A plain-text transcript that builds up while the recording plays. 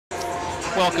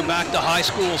Welcome back to High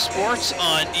School Sports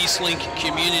on Eastlink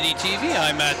Community TV.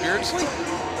 I'm Matt Beardsley.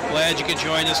 Glad you could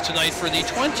join us tonight for the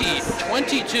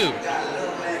 2022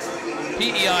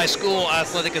 PEI School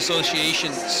Athletic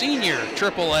Association Senior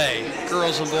AAA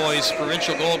Girls and Boys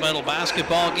Provincial Gold Medal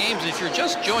Basketball games. If you're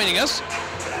just joining us,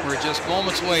 we're just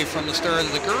moments away from the start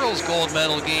of the girls' gold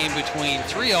medal game between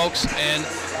Three Oaks and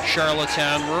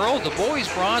Charlottetown Rural. The boys'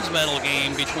 bronze medal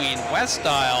game between West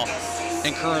Isle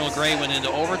and Colonel Gray went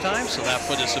into overtime, so that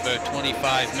put us about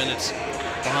 25 minutes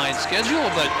behind schedule,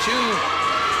 but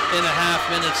 2.5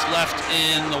 minutes left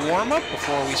in the warm-up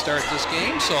before we start this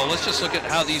game. So let's just look at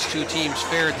how these two teams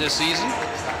fared this season.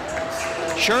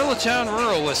 Charlottetown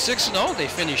Rural was 6-0. They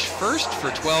finished first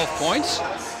for 12 points.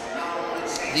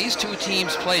 These two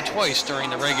teams played twice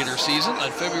during the regular season. On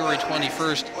February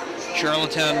 21st,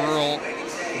 Charlottetown Rural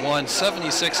won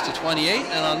 76-28,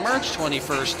 and on March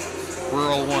 21st,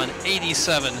 Rural won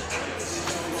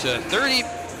 87-30.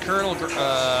 Colonel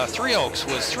Three Oaks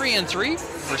was 3-3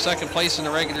 for second place in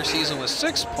the regular season with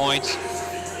 6 points,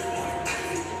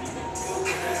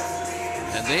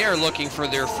 and they are looking for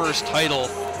their first title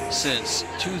since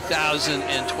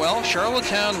 2012.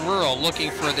 Charlottetown Rural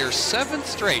looking for their 7th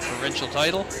straight provincial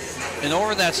title, and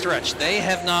over that stretch they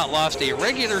have not lost a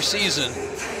regular season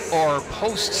or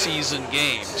postseason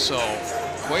game. So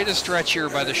quite a stretch here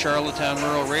by the Charlottetown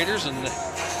Rural Raiders, and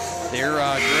they're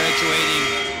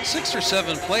graduating 6 or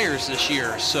 7 players this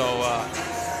year. So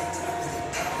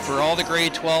for all the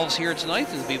grade 12s here tonight,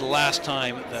 this will be the last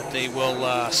time that they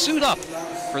will suit up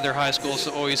for their high school.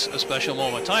 So always a special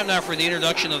moment. Time now for the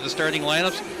introduction of the starting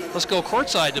lineups. Let's go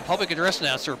courtside to public address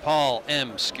announcer Paul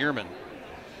M. Skierman.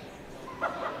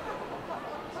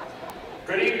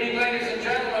 Good evening, ladies and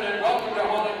gentlemen, and welcome to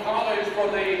Holland College for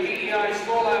the PEI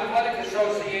School Athletic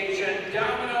Association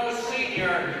Domino's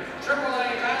Senior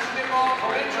AAA Basketball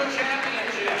Provincial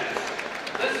Championships.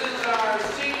 This is our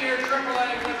Senior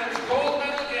AAA Women's Gold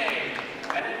Medal game,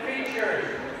 and it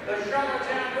features the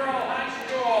Charlottetown Rural High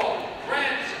School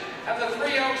Reds and the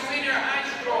Three Oaks Senior High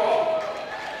School.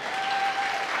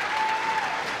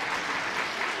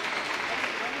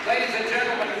 Ladies and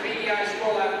gentlemen, the PEI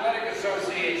School Athletic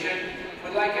Association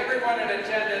would like everyone in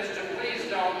attendance to please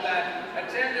note that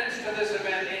attendance to this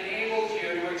event enables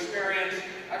you to experience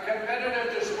a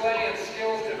competitive display of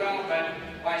skills development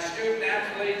by student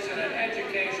athletes in an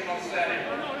educational setting.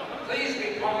 Please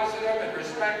be positive and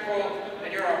respectful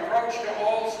in your approach to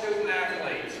all student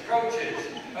athletes, coaches,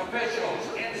 officials,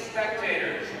 and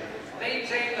spectators.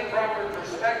 Maintain the proper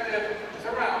perspective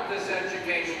throughout this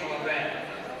educational event.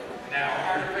 Now,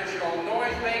 artificial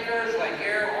noisemakers like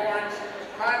air horns,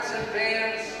 pots and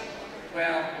pans,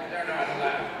 well, they're not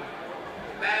allowed.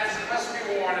 Masks must be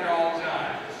worn at all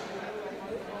times.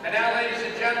 And now, ladies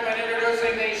and gentlemen,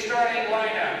 introducing the starting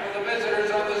lineup for the visitors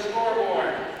on the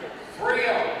scoreboard. Three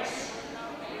Oaks.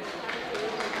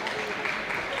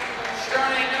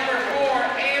 Starting number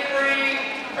 4, Avery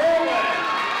Kerwin.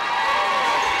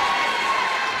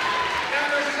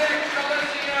 Number 6,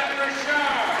 Alicia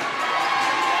Richard.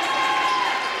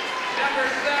 Number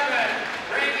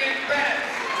 7, Reagan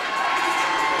Betts.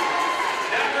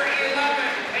 Number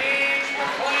 11, Paige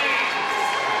McLean.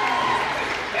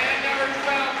 And number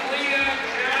 12, Leah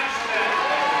Johnston.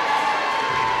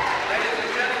 Ladies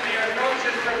and gentlemen, your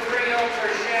coaches from Three Oaks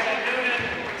are Shannon Noonan,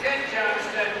 Ted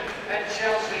Johnston, and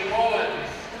Chelsea Mullins.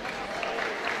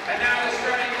 And now the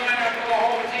starting lineup for the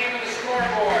home team of the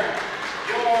scoreboard.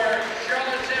 Your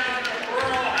Charlottetown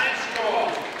Rural High School.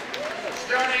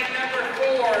 Starting number 4,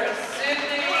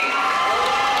 Sydney Moore.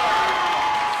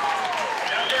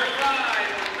 Number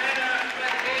 5, Mena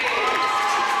McCabe.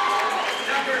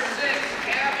 Number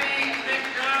 6, Abby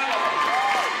McDonald.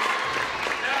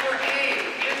 Number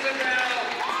 8, Isabel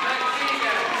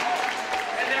McKeegan.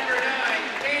 And number 9,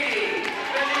 Katie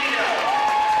Benito.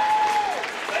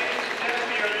 Ladies and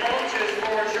gentlemen, your coaches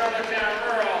for Charlottetown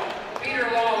Rural, Peter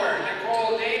Lawler,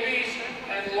 Nicole Davies,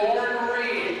 and Lauren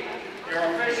Reed. Your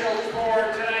officials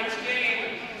for tonight's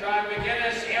game, Todd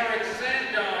McGinnis, Eric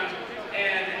Sandon,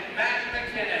 and Matt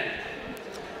McKinnon.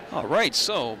 All right,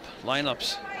 so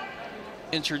lineups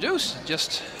introduced.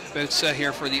 Just about set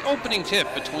here for the opening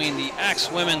tip between the Axe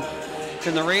women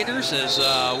and the Raiders as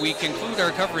we conclude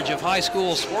our coverage of high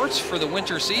school sports for the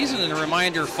winter season. And a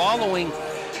reminder, following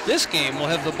this game, we'll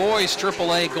have the boys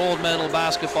AAA gold medal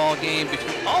basketball game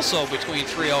also between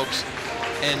Three Oaks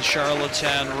and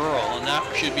Charlottetown Rural, and that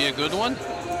should be a good one.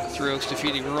 Three Oaks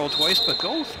defeating Rural twice, but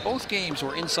both games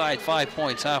were inside 5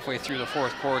 points halfway through the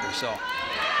fourth quarter, so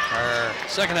our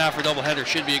second half for doubleheader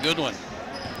should be a good one.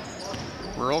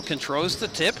 Rural controls the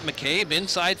tip. McCabe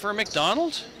inside for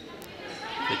McDonald.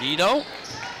 Benito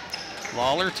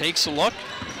Lawler takes a look,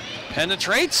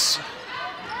 penetrates,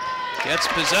 gets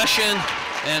possession,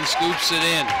 and scoops it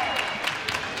in.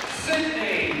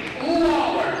 Sydney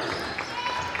Lawler.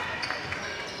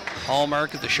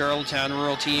 Hallmark of the Charlottetown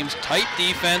rural teams, tight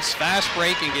defense, fast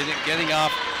break, and getting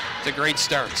off to great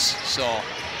starts. So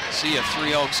see if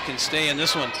Three Oaks can stay in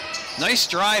this one. Nice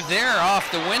drive there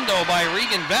off the window by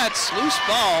Regan Betts. Loose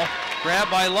ball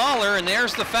grabbed by Lawler, and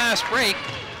there's the fast break.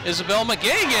 Isabel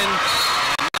McGagan.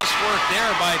 Nice work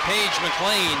there by Paige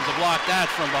McLean to block that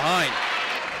from behind.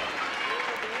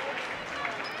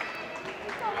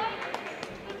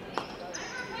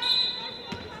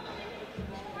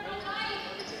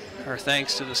 Our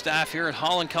thanks to the staff here at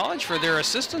Holland College for their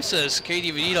assistance as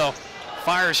Katie Venito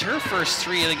fires her first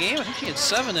 3 of the game. I think she had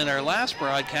 7 in our last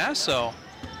broadcast, so.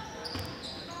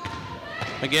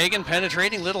 McGagan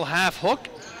penetrating, little half hook,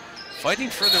 fighting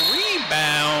for the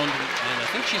rebound, and I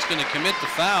think she's going to commit the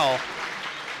foul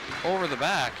over the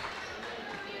back.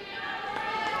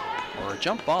 Or a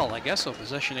jump ball, I guess, so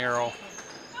possession arrow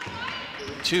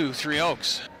to Three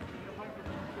Oaks.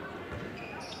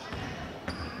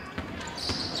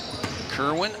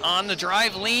 Kerwin on the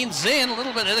drive, leans in, a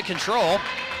little bit out of control.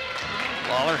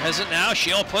 Lawler has it now,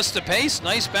 she'll push the pace,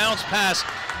 nice bounce pass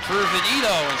for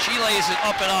Venito, and she lays it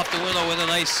up and off the window with a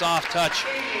nice soft touch.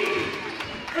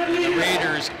 And the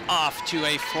Raiders off to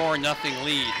a 4-0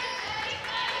 lead.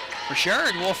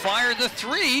 Richard will fire the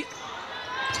 3.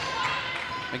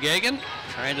 McGagan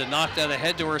trying to knock that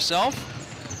ahead to herself.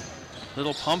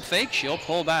 Little pump fake, she'll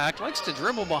pull back, likes to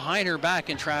dribble behind her back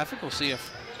in traffic. We'll see if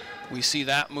we see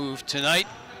that move tonight.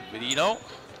 Venito,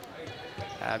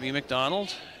 Abby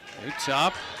McDonald, out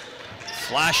top,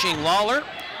 flashing Lawler.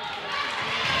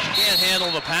 She can't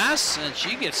handle the pass, and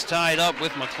she gets tied up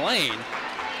with McLean.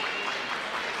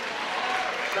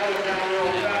 And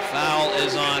the foul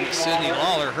is on Sydney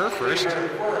Lawler, her first.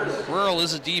 Rural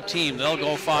is a deep team. They'll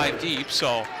go 5 deep,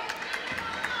 so.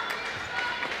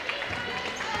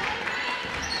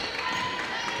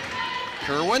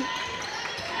 Kerwin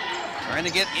trying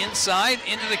to get inside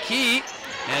into the key,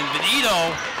 and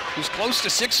Venito, who's close to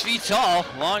 6 feet tall,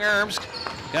 long arms,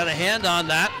 got a hand on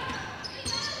that.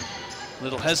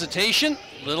 Little hesitation,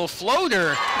 little floater.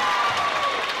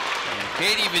 And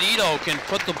Katie Venito can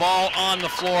put the ball on the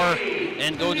floor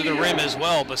and go to the rim as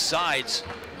well, besides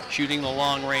shooting the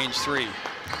long range 3.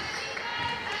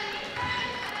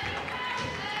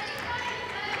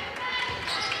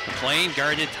 McLean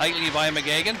guarded tightly by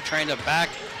McGagan, trying to back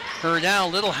her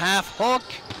down, little half hook.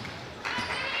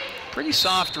 Pretty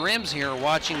soft rims here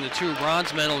watching the 2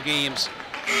 bronze medal games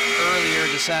earlier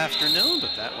this afternoon, but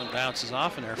that one bounces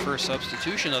off in our first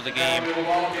substitution of the game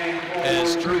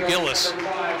as Drew Gillis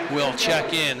will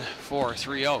check in for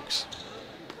Three Oaks.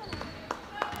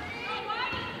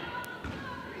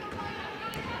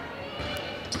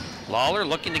 Lawler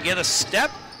looking to get a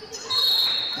step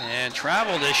and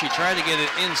traveled as she tried to get it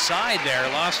inside there,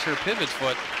 lost her pivot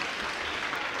foot.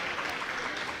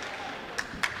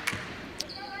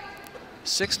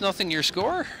 6-0 your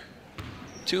score.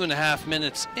 2.5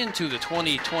 minutes into the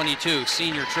 2022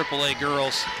 Senior AAA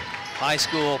Girls High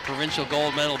School Provincial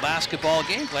Gold Medal Basketball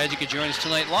game. Glad you could join us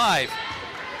tonight live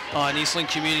on Eastlink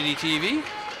Community TV.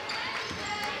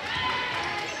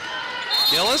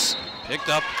 Gillis picked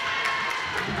up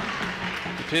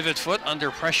the pivot foot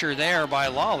under pressure there by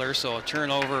Lawler, so a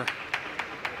turnover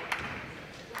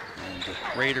and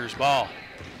the Raiders ball.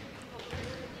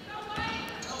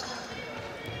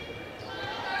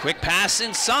 Quick pass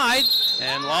inside,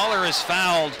 and Lawler is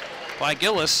fouled by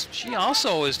Gillis. She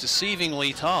also is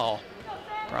deceivingly tall.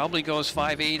 Probably goes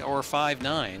 5'8" or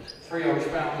 5'9".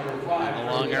 And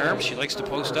the long arm, she likes to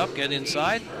post up, get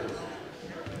inside.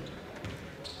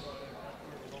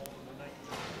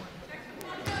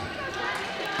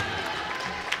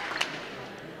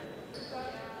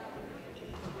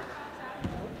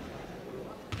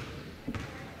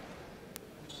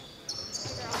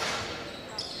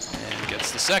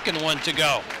 Second one to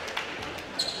go.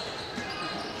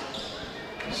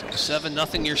 So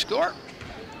 7-0 your score.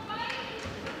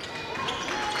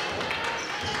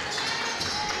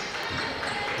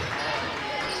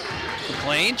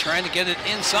 McLean trying to get it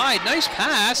inside. Nice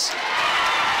pass.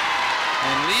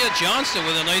 And Leah Johnston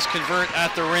with a nice convert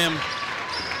at the rim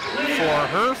for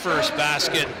her first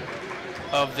basket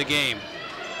of the game.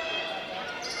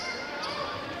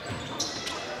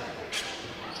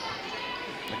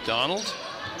 McDonald.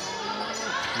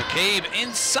 McCabe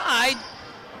inside,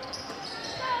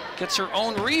 gets her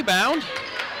own rebound.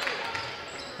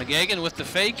 McGagan with the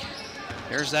fake.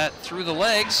 There's that through the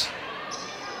legs.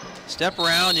 Step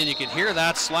around, and you can hear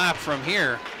that slap from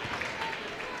here.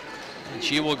 And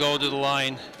she will go to the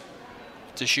line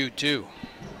to shoot 2.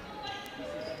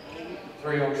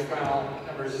 Three Oaks foul,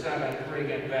 number 7,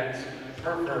 Regan Betts,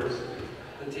 her first,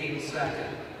 the team's second.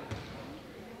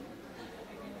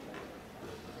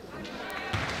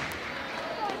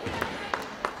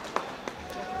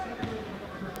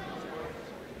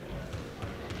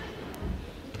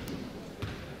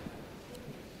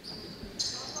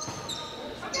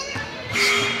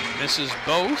 Misses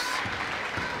both.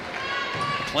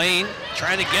 McLean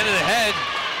trying to get it ahead.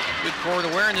 Good court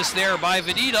awareness there by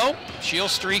Vedito. She'll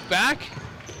streak back.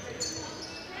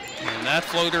 And that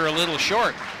floater a little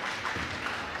short.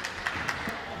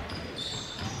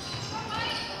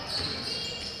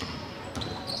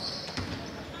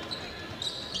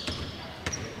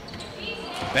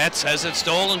 Betts has it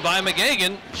stolen by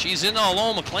McGagan. She's in all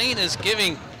alone. McLean is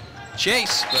giving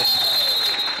chase,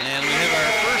 and we have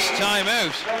our first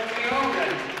timeout.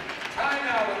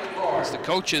 As the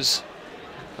coaches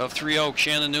of Three Oaks,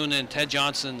 Shannon Noonan, Ted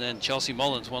Johnson, and Chelsea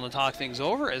Mullins want to talk things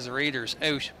over as the Raiders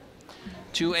out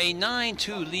to a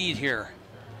 9-2 lead here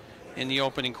in the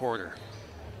opening quarter.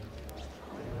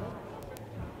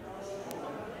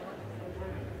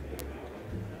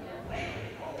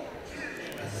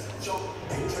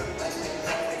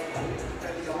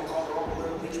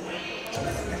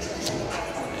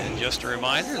 And just a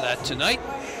reminder that tonight,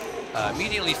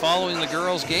 immediately following the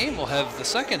girls' game, we'll have the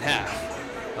second half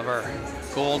of our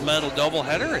gold medal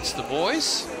doubleheader. It's the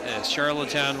boys as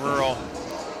Charlottetown Rural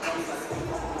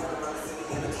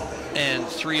and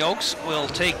Three Oaks will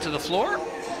take to the floor.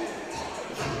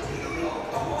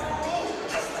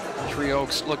 Three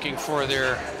Oaks looking for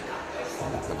their,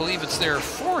 I believe it's their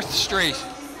 4th straight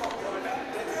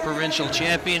provincial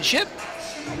championship.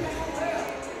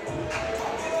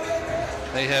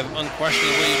 They have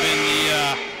unquestionably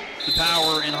been the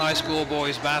power in high school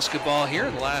boys basketball here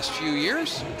in the last few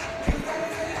years.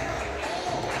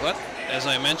 But as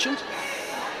I mentioned,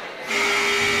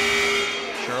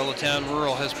 Charlottetown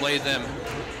Rural has played them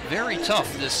very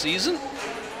tough this season.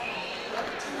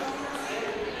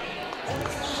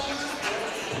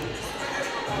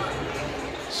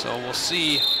 So we'll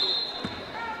see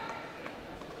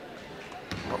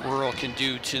what Rural can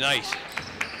do tonight.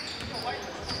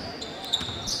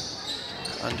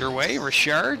 Underway,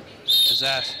 Richard, as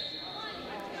that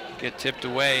get tipped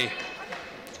away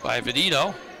by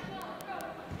Vedito.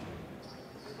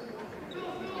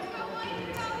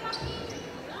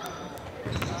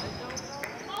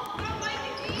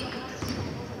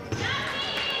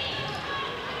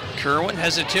 Kerwin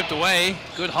has it tipped away.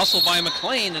 Good hustle by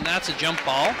McLean, and that's a jump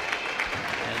ball.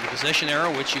 And the possession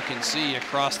arrow, which you can see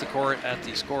across the court at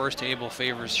the scorers table,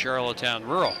 favors Charlottetown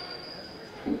Rural.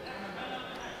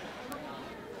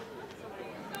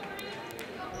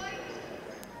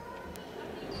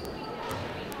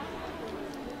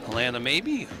 Alana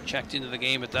Maybe checked into the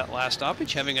game at that last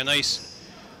stoppage, having a nice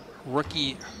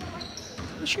rookie.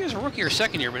 She was a rookie her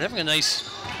second year, but having a nice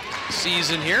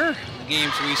season here. The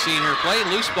games we've seen her play.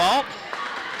 Loose ball.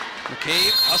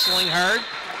 McCabe hustling hard.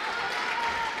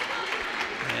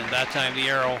 And that time the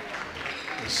arrow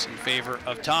is in favor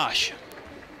of Tosh.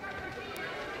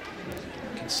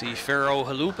 You can see Pharaoh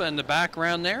Halupa in the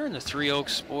background there, and the Three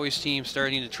Oaks boys team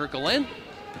starting to trickle in.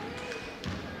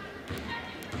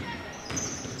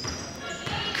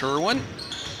 Kerwin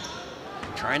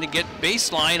trying to get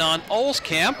baseline on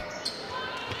Olskamp.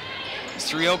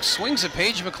 Three Oaks swings at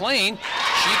Paige McLean.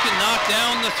 She can knock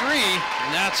down the 3,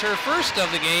 and that's her first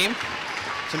of the game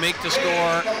to make the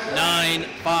score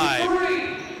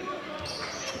 9-5.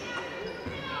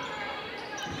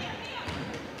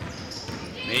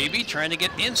 Maybe trying to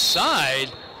get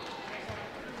inside,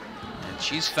 and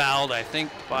she's fouled, I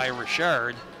think, by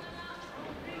Richard.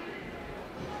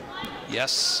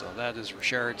 Yes, so that is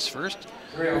Richard's first.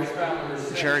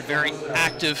 Richard very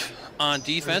active on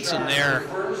defense, and there,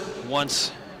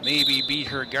 once Maybe beat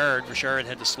her guard, Richard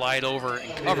had to slide over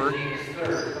and cover.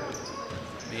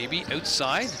 Maybe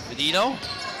outside, Vedito.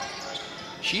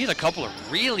 She had a couple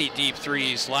of really deep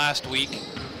threes last week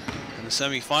in the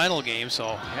semifinal game,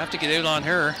 so you have to get out on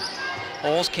her.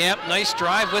 Olskamp, nice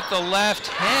drive with the left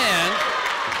hand.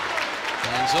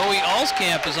 And Zoe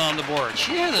Olskamp is on the board.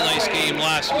 She had a nice game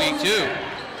last week too.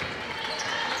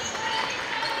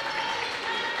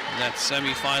 And that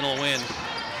semifinal win,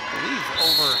 I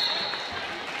believe, over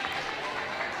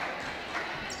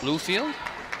Bluefield.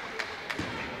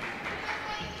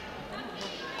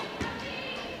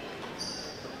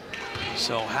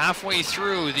 So halfway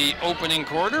through the opening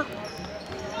quarter.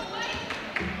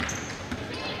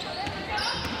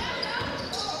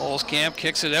 Olskamp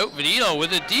kicks it out. Vedito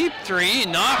with a deep 3,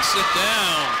 knocks it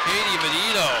down. Katie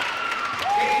Vedito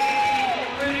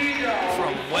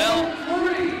from well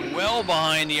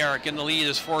behind the arc, and the lead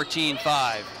is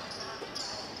 14-5.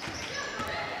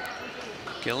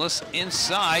 Gillis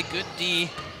inside, good D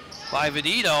by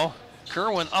Vedito.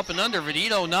 Kerwin up and under,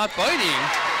 Vedito not biting,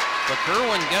 but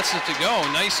Kerwin gets it to go.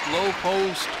 Nice low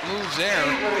post moves there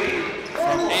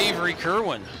from Avery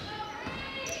Kerwin.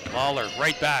 Lawler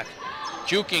right back,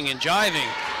 juking and jiving,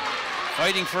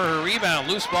 fighting for her rebound.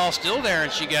 Loose ball still there,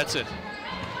 and she gets it.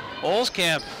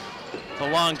 Olskamp, the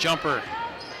long jumper.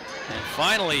 And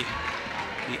finally,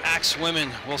 the Axe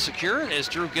women will secure it as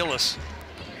Drew Gillis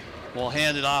will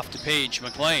hand it off to Paige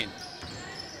McLean.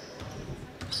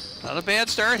 Not a bad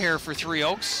start here for Three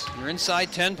Oaks. You're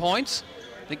inside 10 points.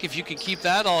 I think if you could keep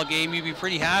that all game, you'd be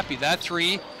pretty happy. That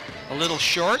three, a little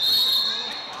short.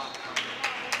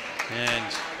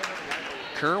 And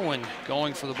Kerwin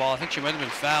going for the ball. I think she might have been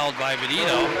fouled by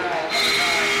Vedito.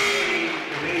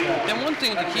 And one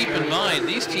thing to keep in mind,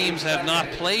 these teams have not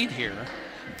played here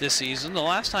this season. The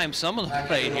last time some of them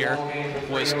played here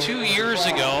was 2 years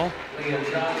ago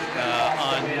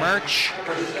on March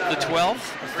the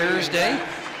 12th, Thursday,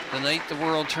 the night the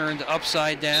world turned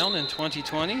upside down in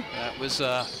 2020. That was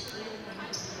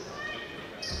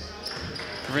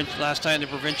last time the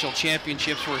provincial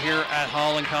championships were here at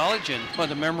Holland College, and what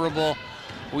a memorable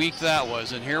week that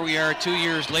was. And here we are 2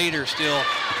 years later, still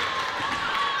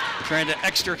trying to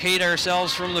extricate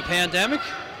ourselves from the pandemic.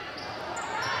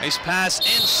 Nice pass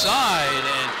inside,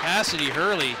 and Cassidy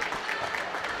Hurley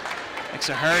makes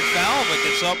a hard foul, but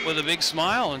gets up with a big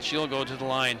smile, and she'll go to the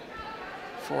line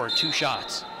for 2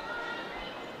 shots.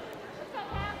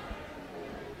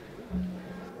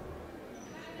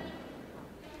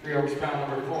 Three Oaks foul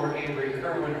number 4, Avery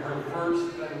Kerwin, her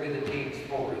first, that'll be the team's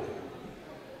 4th.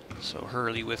 So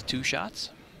Hurley with 2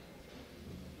 shots.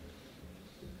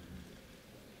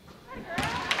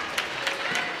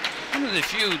 One of the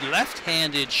few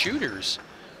left-handed shooters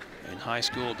in high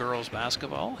school girls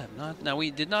basketball. Now, we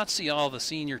did not see all the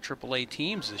senior AAA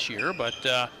teams this year, but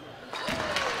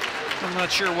I'm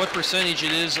not sure what percentage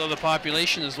it is of the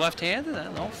population is left-handed. I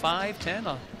don't know, 5, 10.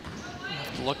 I'll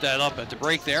have to look that up at the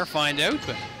break there, find out.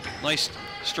 But nice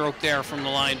stroke there from the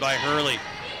line by Hurley.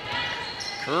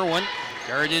 Kerwin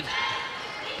guarded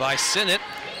by Sinnott.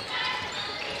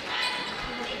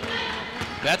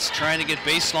 Betts trying to get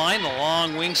baseline. The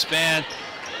long wingspan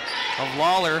of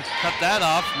Lawler cut that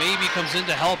off. Maybe comes in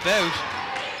to help out.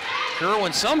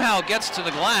 Kerwin somehow gets to the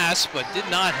glass, but did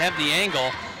not have the angle.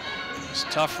 It's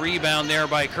a tough rebound there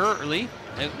by Hurley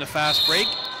in the fast break.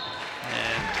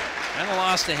 And kind of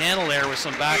lost the handle there with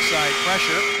some backside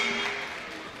pressure.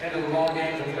 End of the ball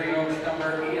game for Three Oaks,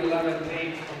 number 11,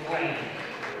 Paige McLean.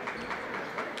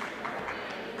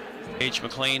 Paige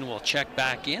McLean will check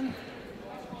back in.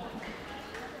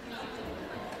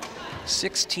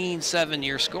 16-7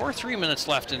 your score. 3 minutes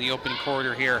left in the opening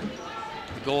quarter here.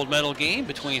 The gold medal game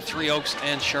between Three Oaks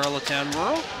and Charlottetown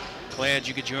Rural. Glad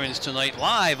you could join us tonight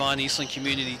live on Eastlink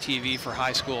Community TV for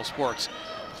high school sports.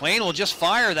 McLean will just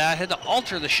fire that. Had to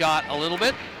alter the shot a little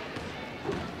bit.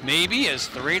 Maybe as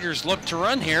the Raiders look to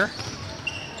run here.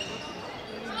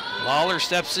 Lawler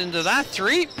steps into that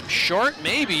three. Short,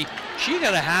 maybe. She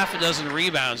got a half a dozen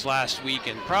rebounds last week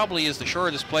and probably is the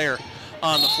shortest player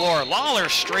on the floor. Lawler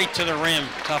straight to the rim.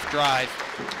 Tough drive.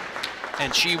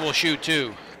 And she will shoot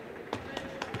 2.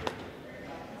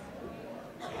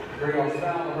 Three Oaks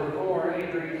foul number 4,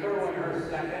 Avery Kerwin, her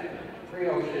second. Three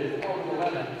Oaks is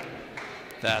 11.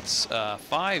 That's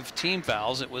 5 team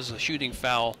fouls. It was a shooting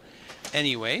foul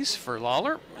anyways for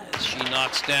Lawler. She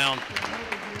knocks down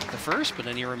the first, but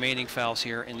any remaining fouls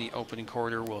here in the opening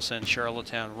quarter will send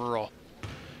Charlottetown Rural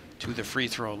to the free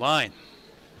throw line.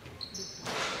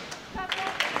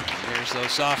 And there's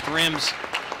those soft rims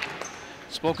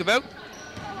spoke about.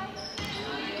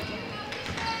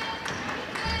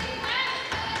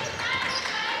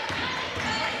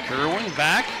 Kerwin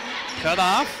back, cut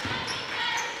off.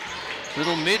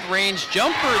 Little mid-range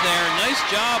jumper there. Nice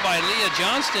job by Leah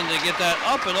Johnston to get that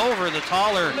up and over the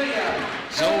taller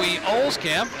Zoe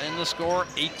Olskamp, and the score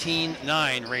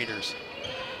 18-9 Raiders.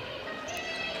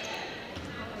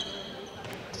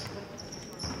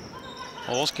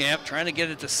 Olskamp trying to get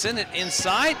it to Sinnott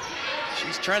inside.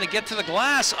 She's trying to get to the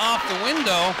glass off the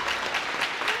window.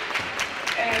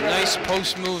 Nice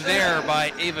post move there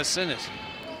by Ava Sinnott.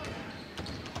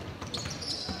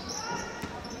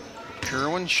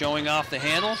 Kerwin showing off the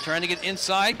handle, trying to get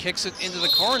inside, kicks it into the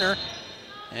corner,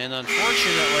 and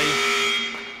unfortunately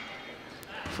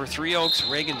for Three Oaks,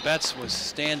 Reagan Betts was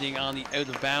standing on the out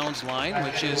of bounds line,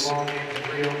 which is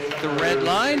the red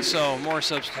line, so more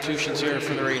substitutions here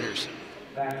for the Raiders.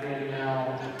 Back in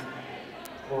now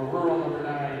for Rural number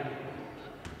 9,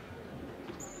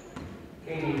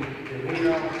 Katie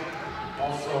DeVito.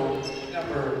 Also,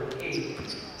 number 8,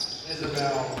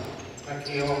 Isabel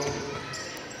McKeown.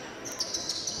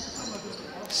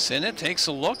 Sinnott takes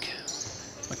a look.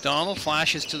 McDonald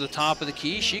flashes to the top of the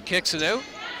key. She kicks it out.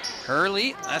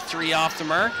 Hurley, that 3 off the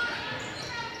mark.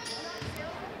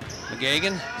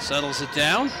 McGagan settles it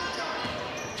down.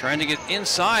 Trying to get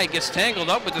inside, gets tangled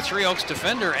up with the Three Oaks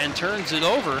defender and turns it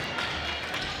over.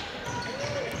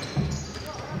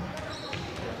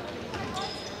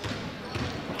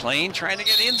 McLean trying to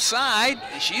get inside.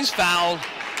 She's fouled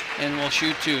and will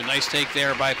shoot 2. Nice take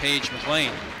there by Paige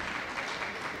McLean.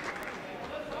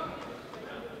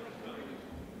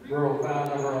 Rural foul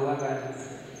number 11,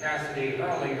 Cassidy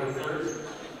Hurley, her first.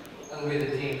 That'll be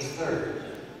the team's 3rd.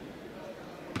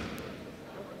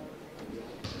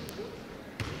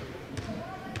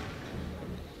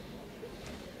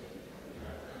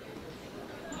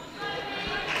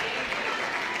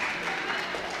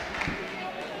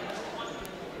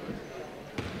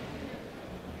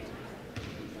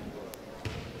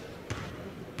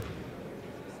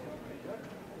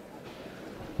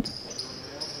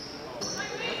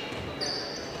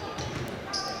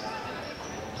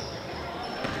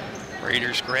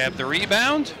 Raiders grab the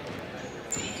rebound.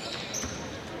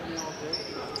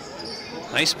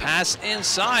 Nice pass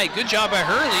inside. Good job by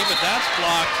Hurley, but that's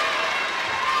blocked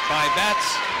by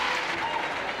Betts.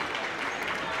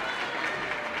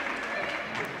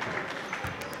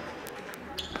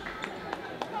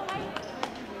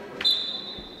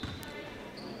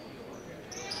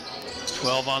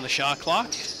 .12 on the shot clock.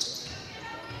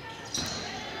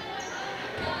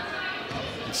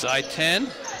 Inside 10.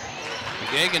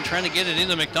 McGagan trying to get it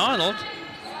into McDonald.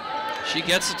 She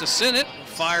gets it to Sinnott,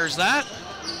 fires that.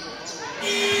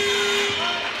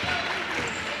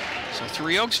 So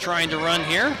Three Oaks trying to run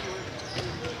here.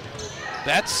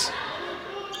 Betts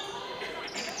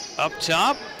up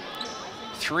top.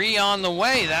 3 on the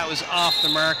way. That was off the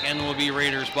mark and will be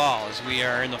Raiders ball as we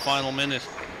are in the final minute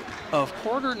of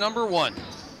quarter number 1.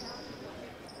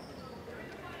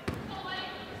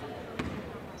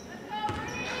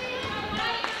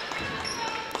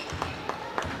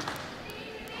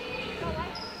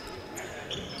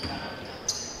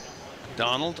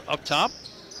 Donald up top.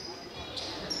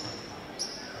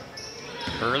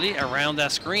 Hurley around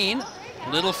that screen.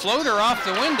 Little floater off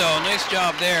the window. Nice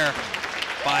job there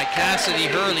by Cassidy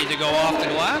Hurley to go off the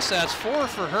glass. That's 4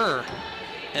 for her.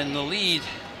 And the lead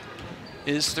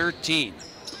is 13.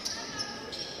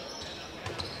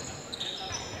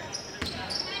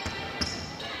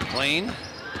 McLean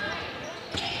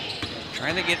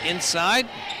trying to get inside.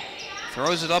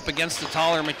 Throws it up against the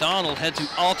taller McDonald. Had to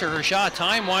alter her shot.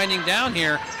 Time winding down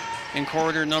here in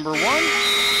quarter number 1.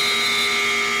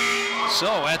 So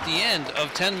at the end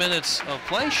of 10 minutes of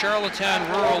play, Charlottetown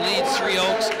Rural leads Three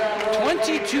Oaks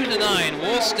 22-9.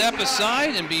 We'll step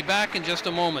aside and be back in just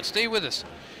a moment. Stay with us.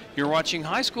 You're watching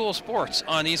High School Sports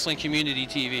on Eastlink Community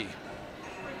TV.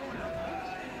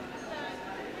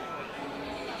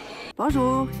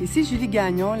 Bonjour, ici Julie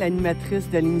Gagnon, l'animatrice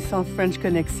de l'émission French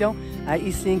Connection à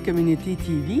Eastlink Community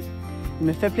TV. Il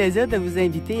me fait plaisir de vous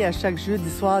inviter à chaque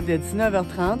jeudi soir de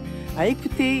 19h30 à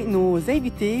écouter nos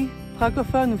invités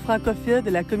francophones ou francophiles de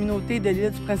la communauté de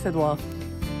l'île du Prince-Édouard.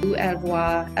 Elle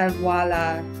voit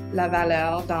la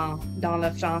valeur dans le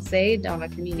français, dans la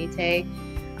communauté,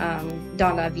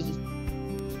 dans la vie.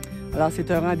 Alors,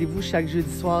 c'est un rendez-vous chaque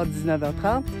jeudi soir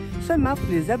 19h30, seulement pour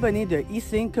les abonnés de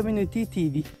Eastlink Community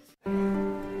TV.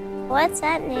 What's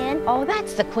that, Nan? Oh,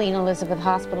 that's the Queen Elizabeth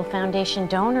Hospital Foundation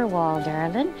donor wall,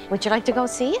 darling. Would you like to go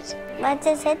see it? What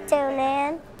does it do,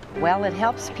 Nan? Well, it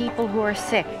helps people who are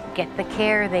sick get the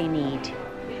care they need.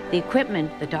 The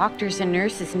equipment the doctors and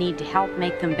nurses need to help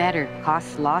make them better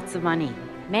costs lots of money.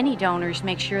 Many donors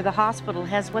make sure the hospital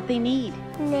has what they need.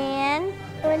 Nan,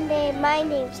 one day my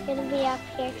name's gonna be up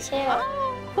here too.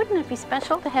 Oh, wouldn't it be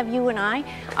special to have you and I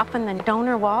up on the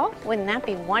donor wall? Wouldn't that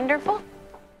be wonderful?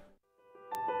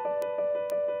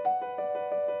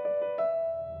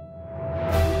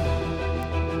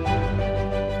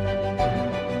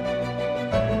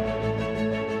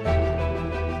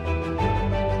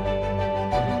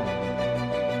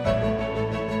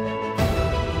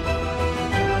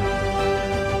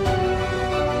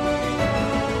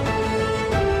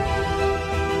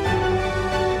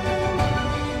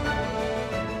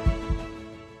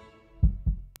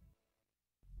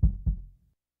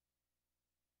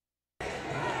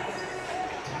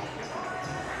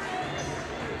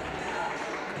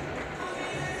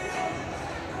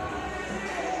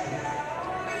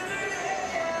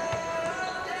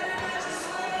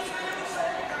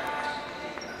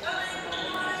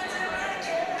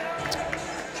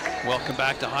 Welcome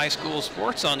back to High School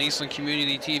Sports on Eastland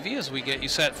Community TV as we get you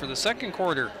set for the second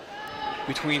quarter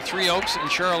between Three Oaks and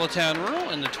Charlottetown Rural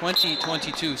in the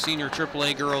 2022 Senior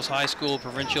AAA Girls High School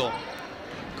Provincial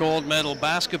Gold Medal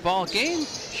Basketball game.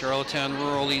 Charlottetown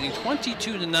Rural leading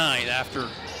 22-9 after the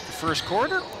first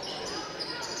quarter.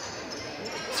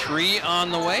 3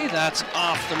 on the way, that's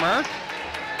off the mark.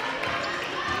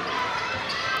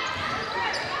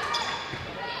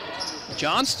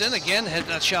 Johnston again had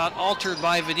that shot altered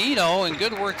by Vedito, and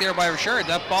good work there by Richard.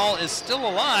 That ball is still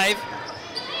alive.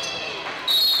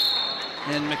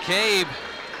 And McCabe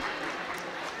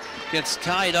gets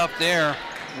tied up there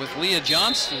with Leah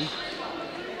Johnston.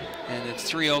 And it's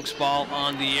Three Oaks ball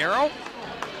on the arrow.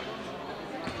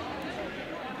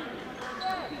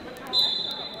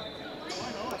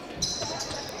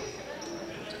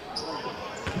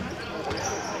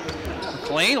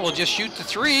 McLean will just shoot the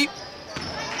 3.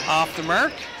 Off the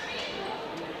mark.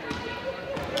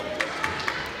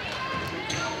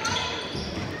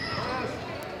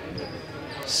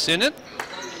 Sinnott.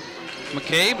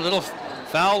 McCabe, little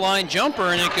foul line jumper,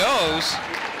 and it goes.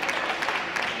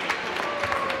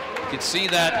 You can see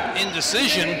that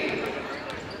indecision.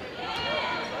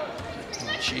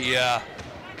 She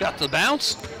got the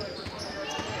bounce.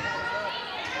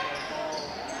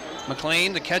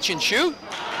 McLean, the catch and shoot.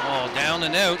 Oh, down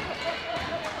and out.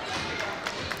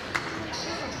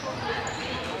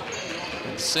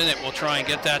 Sinnott will try and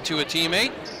get that to a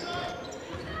teammate.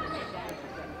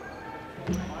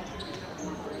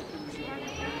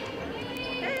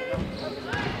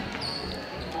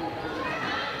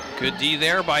 Good D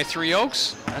there by Three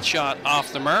Oaks. That shot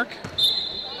off the mark.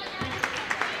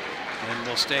 And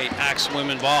will stay Axe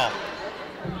women ball.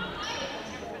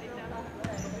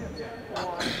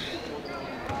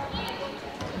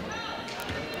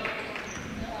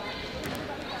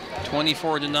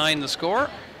 (24-9) the score.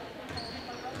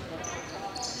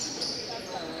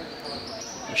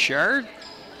 Richard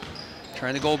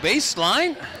trying to go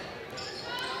baseline.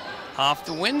 Off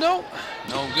the window.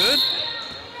 No good.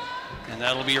 And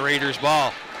that'll be Raiders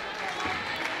ball.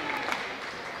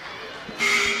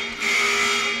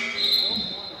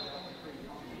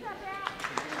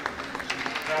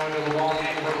 Down to the ball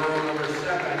game for row number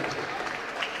 7,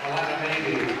 Alana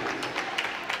Maybe.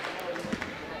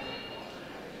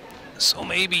 So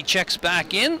maybe checks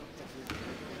back in.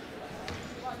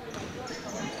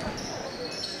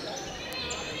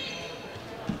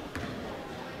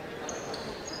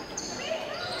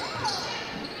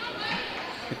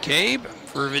 McCabe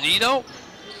for Vedito.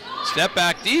 Step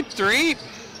back deep 3.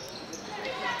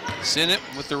 Sinnott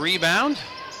with the rebound.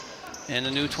 And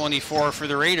a new 24 for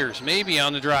the Raiders. Maybe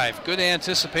on the drive. Good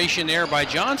anticipation there by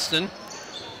Johnston.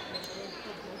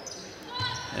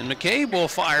 And McCabe will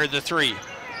fire the 3.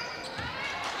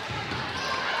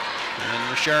 And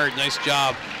Richard, nice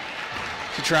job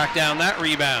to track down that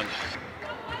rebound.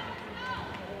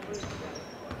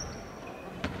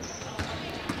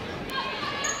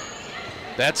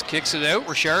 Betts kicks it out.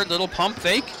 Richard, little pump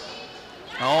fake.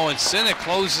 Oh, and Sinnott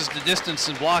closes the distance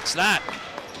and blocks that.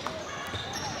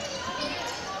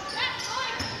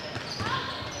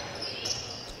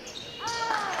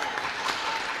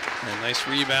 And nice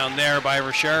rebound there by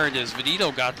Richard as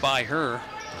Vedito got by her.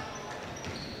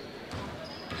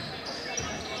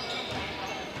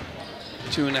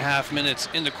 Two and a half minutes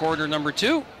into quarter number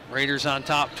 2. Raiders on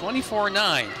top,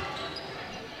 24-9.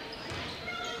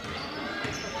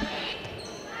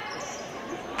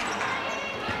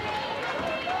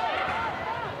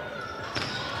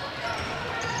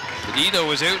 Vedito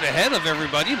was out ahead of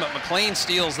everybody, but McLean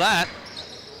steals that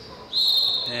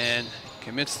and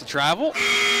commits the travel.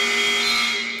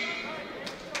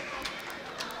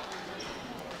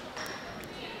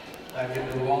 Back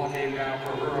into the ball game now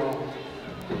for Rural.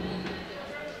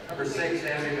 Number 6,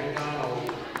 Abby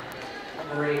McDonald.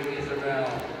 Number 8,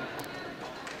 Isabel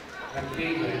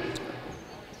McFeely.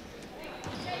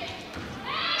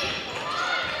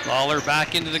 Lawler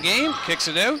back into the game, kicks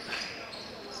it out.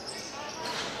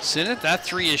 Sinnott, that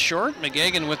 3 is short.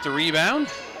 McGagan with the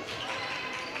rebound.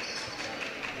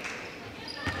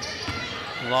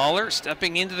 Lawler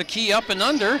stepping into the key up and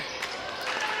under.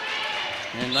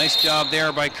 And nice job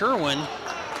there by Kerwin.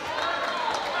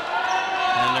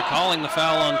 And they're calling the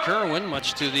foul on Kerwin,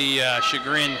 much to the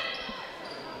chagrin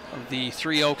of the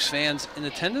Three Oaks fans in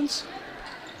attendance.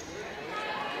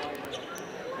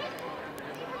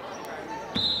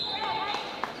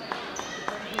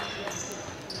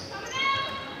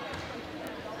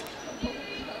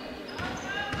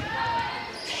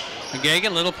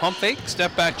 McGagan, little pump fake,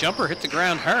 step back jumper, hit the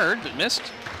ground hard, but missed.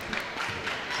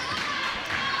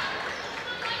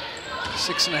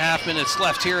 6.5 minutes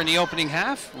left here in the opening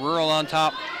half. Rural on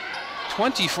top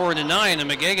 24-9,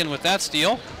 and McGeoghan with that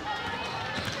steal.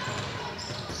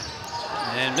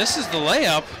 And misses the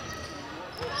layup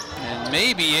and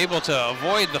may be able to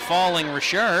avoid the falling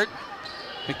Richard.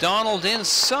 McDonald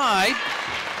inside,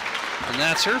 and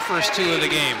that's her first 2 of the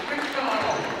game.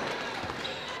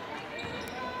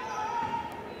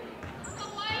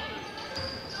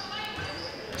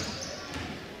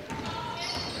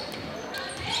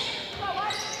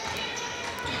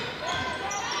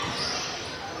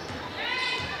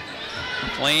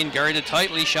 McLean guarded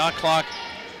tightly, shot clock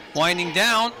winding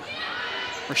down.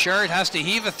 Richard has to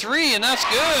heave a 3, and that's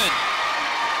good.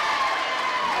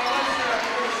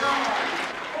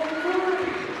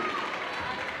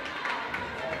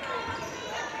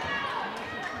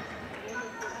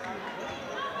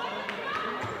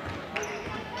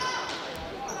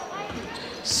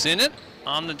 Sinnott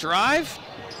on the drive.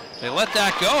 They let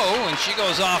that go, and she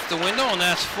goes off the window, and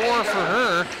that's 4 for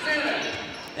her.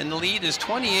 And the lead is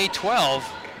 28-12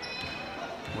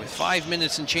 with 5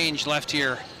 minutes and change left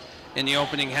here in the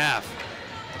opening half.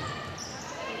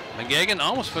 McGeoghan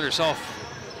almost put herself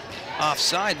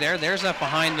offside there. There's that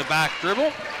behind the back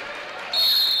dribble.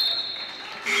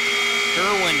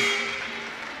 Kerwin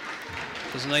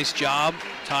does a nice job.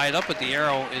 Tied up, but the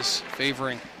arrow is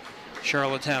favoring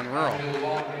Charlottetown Rural.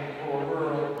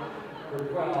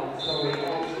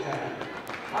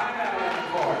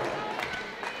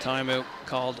 Timeout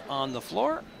called on the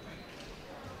floor.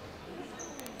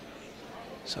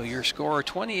 So your score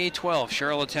 28-12,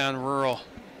 Charlottetown Rural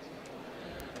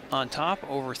on top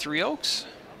over Three Oaks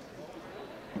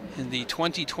in the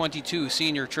 2022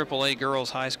 Senior AAA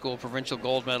Girls High School Provincial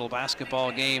Gold Medal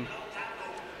basketball game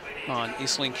on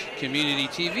Eastlink Community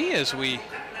TV as we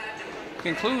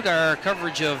conclude our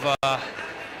coverage of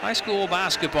high school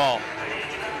basketball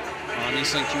on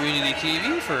Eastlink Community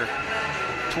TV for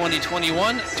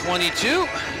 2021-22.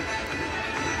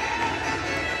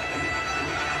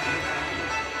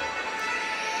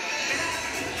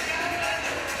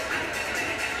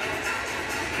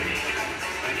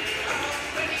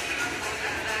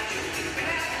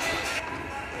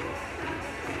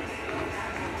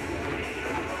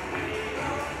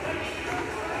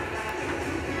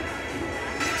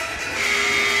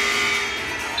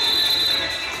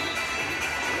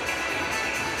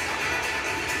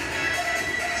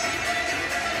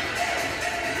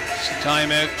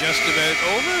 Timeout just about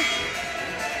over.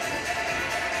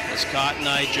 As Cotton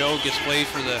Eye Joe gets played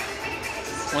for the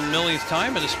 1 millionth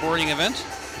time at a sporting event.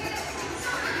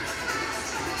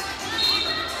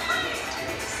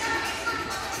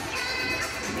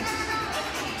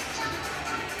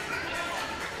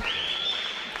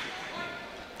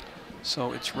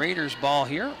 So it's Raiders ball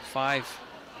here. 5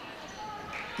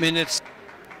 minutes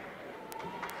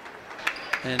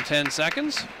and 10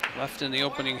 seconds left in the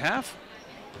opening half.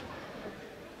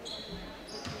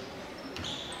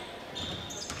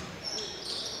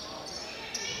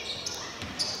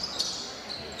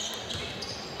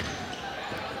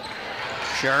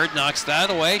 Shard knocks that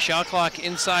away. Shot clock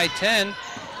inside 10.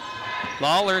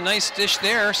 Lawler, nice dish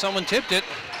there. Someone tipped it.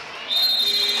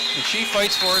 And she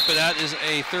fights for it, but that is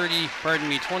a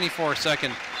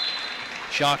 24-second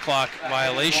shot clock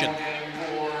violation.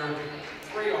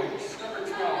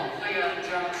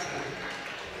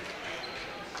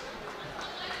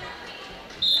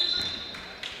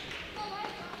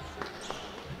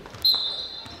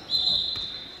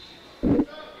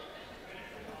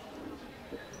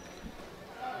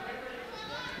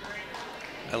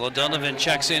 Ella Donovan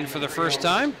checks in for the first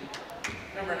time.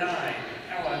 Number 9,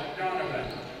 Ella Donovan.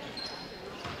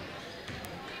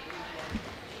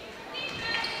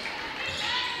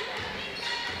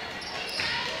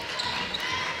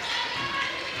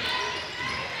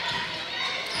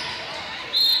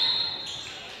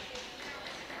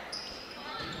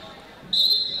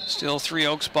 Still Three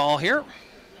Oaks ball here.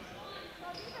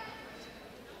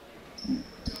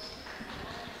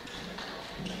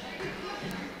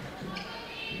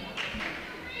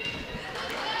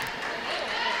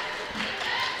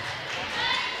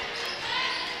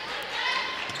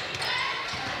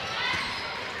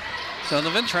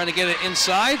 Donovan trying to get it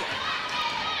inside.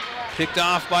 Picked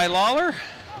off by Lawler.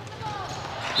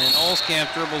 And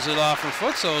Olskamp dribbles it off her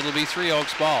foot, so it'll be Three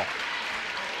Oaks ball.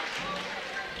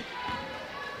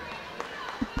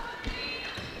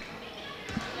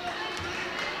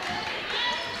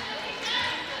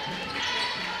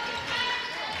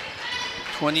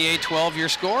 (28-12) your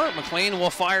score. McLean will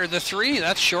fire the 3.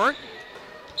 That's short.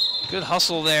 Good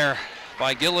hustle there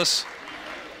by Gillis.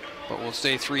 But we'll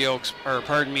stay Three Oaks, or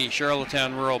pardon me,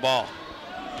 Charlottetown Rural ball.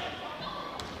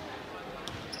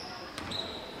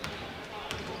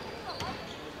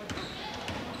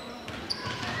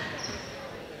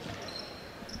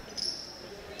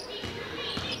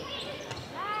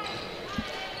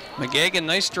 McGegan,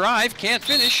 nice drive, can't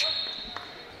finish.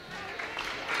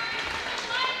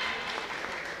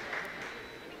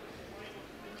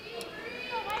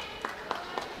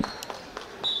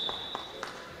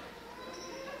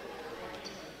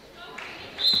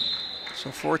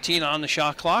 So 14 on the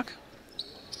shot clock.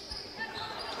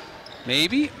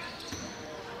 Maybe.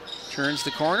 Turns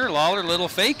the corner, Lawler, little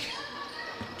fake.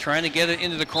 Trying to get it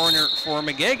into the corner for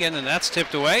McGegan, and that's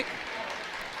tipped away.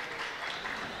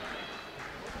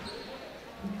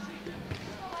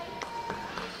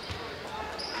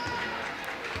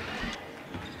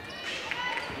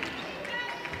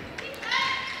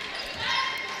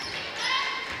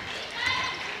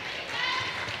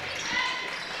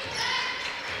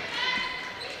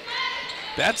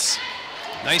 Betts,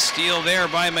 nice steal there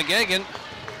by McGegan.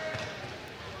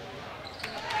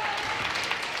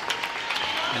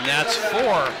 And that's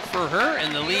 4 for her,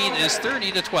 and the lead is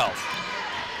 30-12.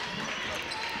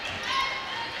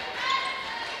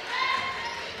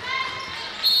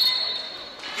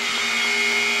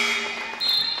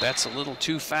 Betts a little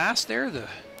too fast there. The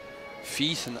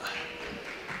feet and the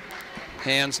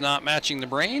hands not matching the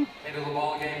brain. Into the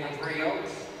ball game for Three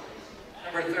Oaks.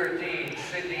 Number 13,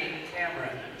 Sydney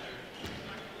Cameron.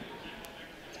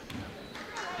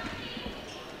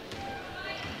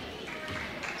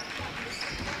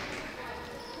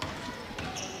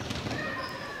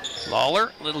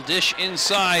 Lawler, little dish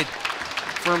inside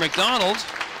for McDonald.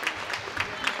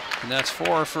 And that's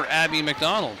 4 for Abby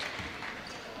McDonald.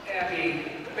 Abby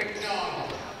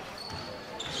McDonald.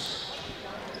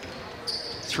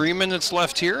 3 minutes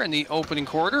left here in the opening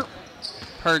quarter.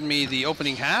 Pardon me, the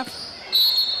opening half.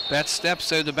 Betts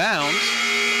steps out of bounds,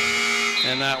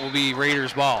 and that will be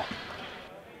Raiders ball.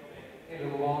 Into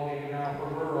the ball game now for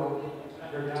Rural.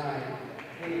 Number 9,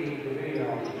 Katie DeVito.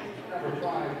 Number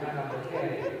 5, Hannah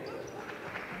McKay.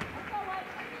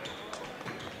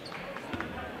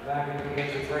 Back into the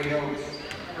game for Three Oaks.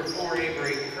 Number 4,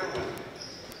 Avery Kerwin.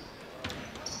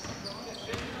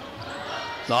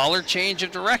 Lawler, change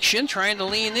of direction, trying to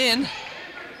lean in.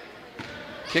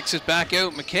 Kicks it back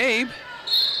out, McCabe.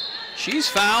 She's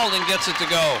fouled and gets it to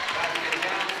go. Basket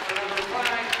down for number 5,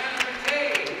 Hannah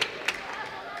McKay.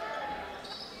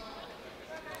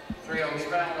 Three Oaks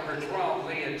foul number 12,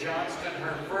 Leah Johnston,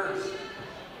 her first.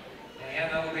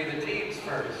 And that'll be the team's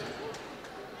first.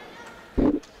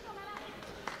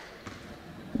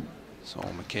 So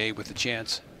McCabe with a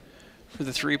chance for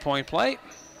the three-point play.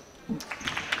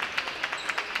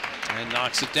 And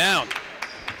knocks it down.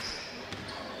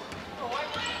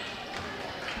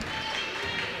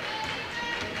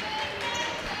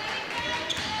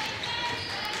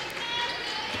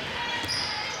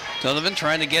 Donovan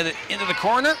trying to get it into the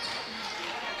corner.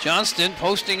 Johnston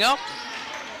posting up.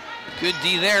 Good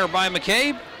D there by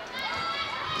McCabe.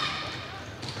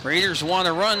 Raiders want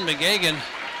to run. McGegan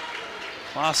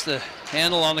lost the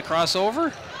handle on the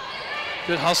crossover.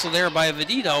 Good hustle there by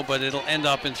Vedito, but it'll end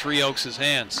up in Three Oaks'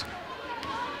 hands.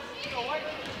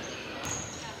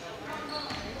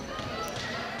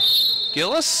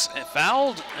 Gillis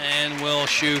fouled and will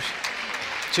shoot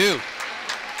 2.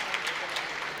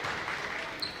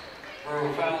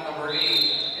 For foul number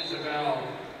 8, Isabel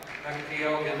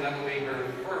McDeogan, that'll be her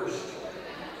first.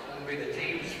 That'll be the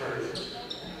team's first.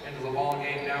 Into the ball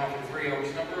game now for Three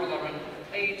Oaks, number 11,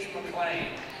 Paige McLean.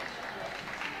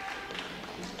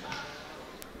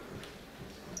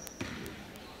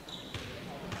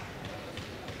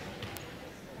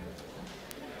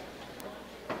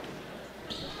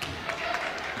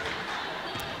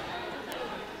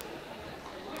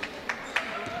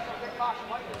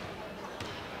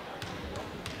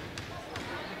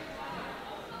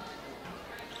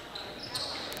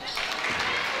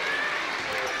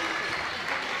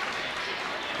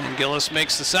 And Gillis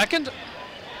makes the second.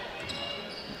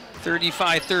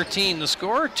 35-13 the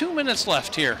score. 2 minutes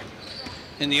left here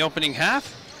in the opening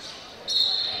half.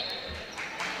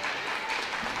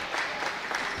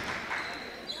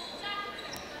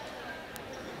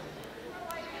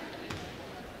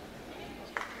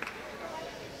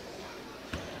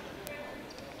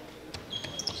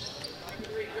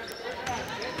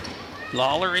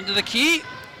 Lawler into the key.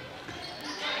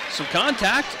 Some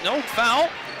contact, no foul.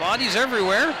 Bodies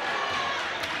everywhere.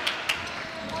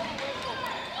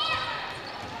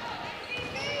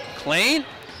 Klein.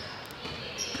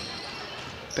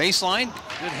 Baseline.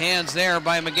 Good hands there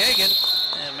by McGegan.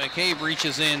 And McCabe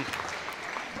reaches in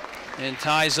and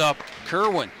ties up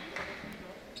Kerwin.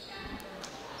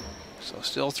 So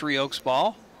still Three Oaks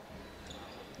ball.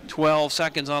 12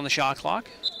 seconds on the shot clock.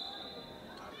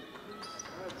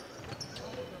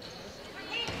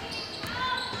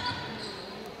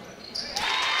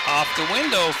 Off off the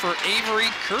window for Avery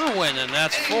Kerwin, and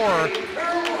that's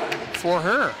for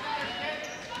her.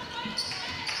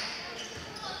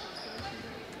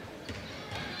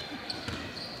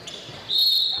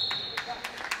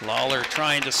 Lawler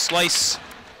trying to slice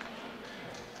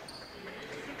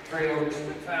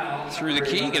through the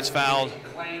key, gets fouled,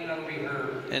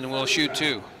 and will shoot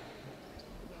 2.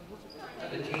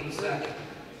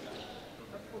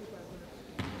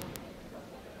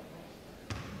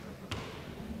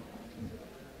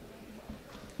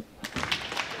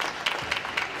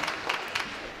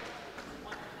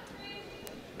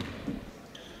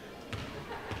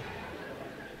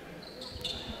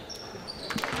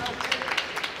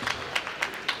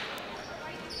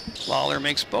 Lawler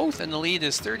makes both, and the lead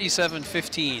is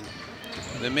 37-15.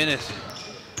 The minute,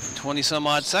 20 some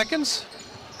odd seconds.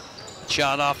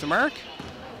 Shot off the mark.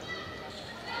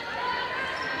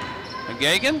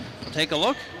 McGagan will take a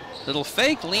look. Little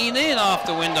fake, lean in off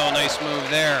the window. Nice move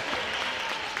there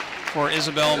for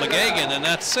Isabel McGagan, and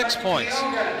that's 6 points.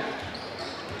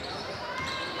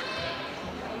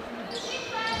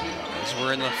 As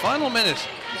we're in the final minute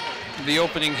of the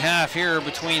opening half here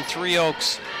between Three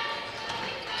Oaks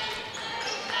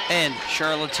and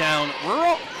Charlottetown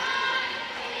Rural.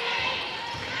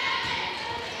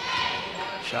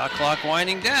 Shot clock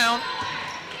winding down.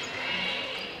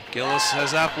 Gillis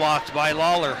has that blocked by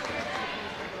Lawler.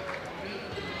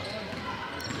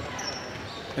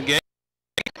 Again.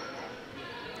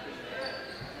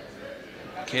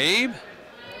 Cabe.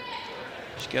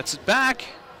 She gets it back.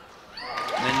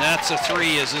 And that's a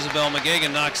 3 as Isabel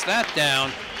McGagan knocks that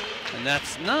down. And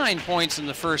that's 9 points in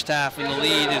the first half, and the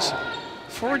lead is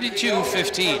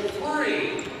 42-15.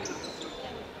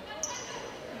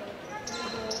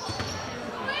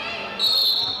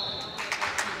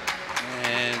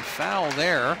 And foul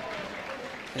there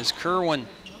is Kerwin.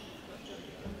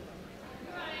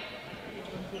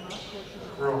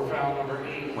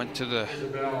 Went to the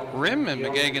rim, and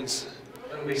McGagan's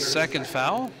second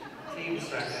foul.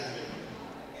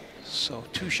 So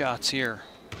 2 shots here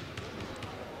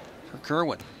for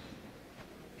Kerwin.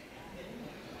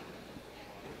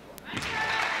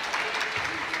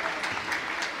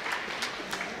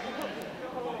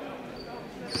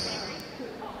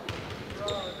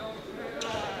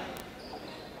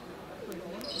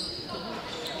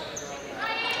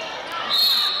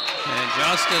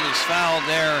 Johnston is fouled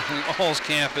there, and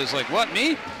Olskamp is like, what,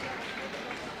 me?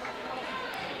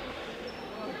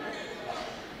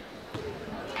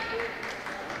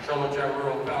 Charlottetown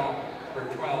Rural foul for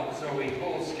 12, Zoe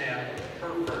Olskamp,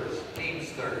 her first, team's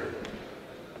third.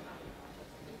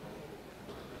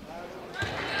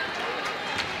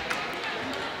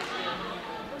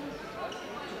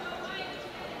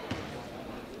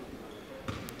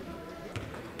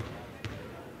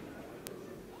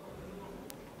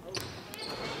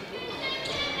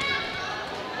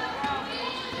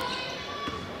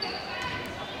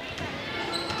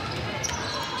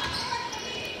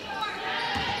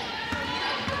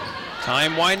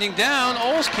 Time winding down.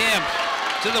 Olskamp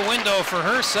to the window for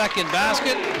her second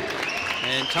basket.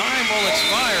 And time will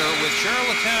expire with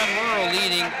Charlottetown Rural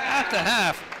leading at the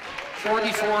half,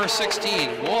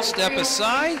 44-16. We'll step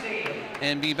aside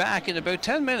and be back in about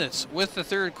 10 minutes with the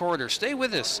third quarter. Stay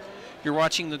with us. You're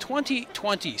watching the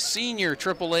 2020 Senior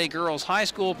AAA Girls High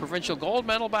School Provincial Gold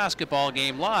Medal Basketball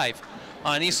game live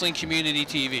on Eastlink Community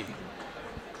TV.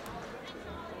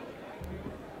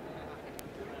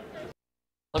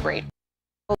 Celebrate.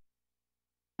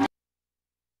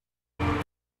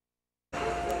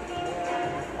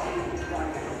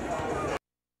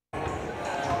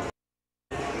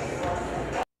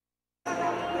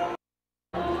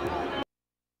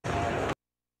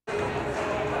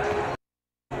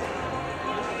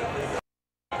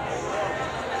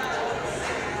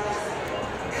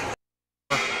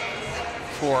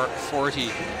 For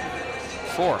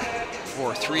 44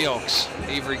 for Three Oaks.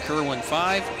 Avery Kerwin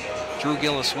 5, Drew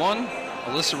Gillis 1,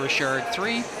 Alyssa Richard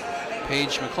 3,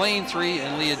 Paige McLean 3,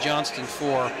 and Leah Johnston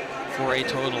 4 for a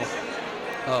total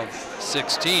of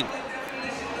 16.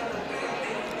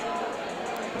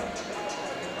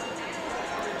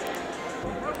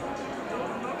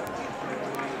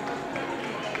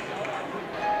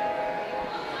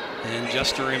 And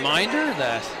just a reminder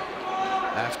that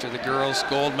after the girls'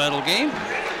 gold medal game,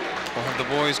 we'll have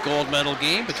the boys' gold medal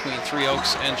game between Three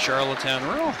Oaks and Charlottetown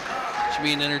Rural. Should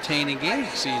be an entertaining game. You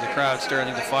see the crowd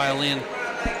starting to file in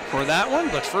for that one.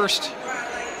 But first,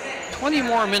 20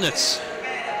 more minutes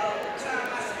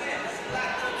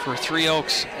for Three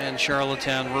Oaks and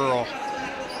Charlottetown Rural.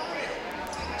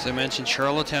 As I mentioned,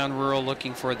 Charlottetown Rural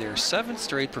looking for their 7th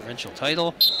straight provincial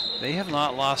title. They have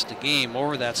not lost a game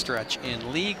over that stretch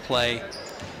in league play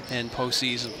and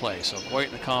postseason play, so quite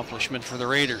an accomplishment for the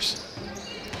Raiders.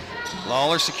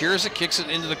 Lawler secures it, kicks it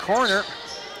into the corner.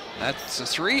 That's a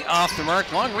 3 off the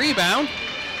mark, long rebound.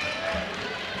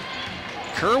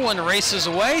 Kerwin races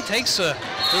away, takes a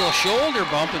little shoulder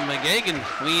bump, and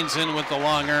McGagan leans in with the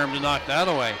long arm to knock that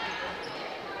away.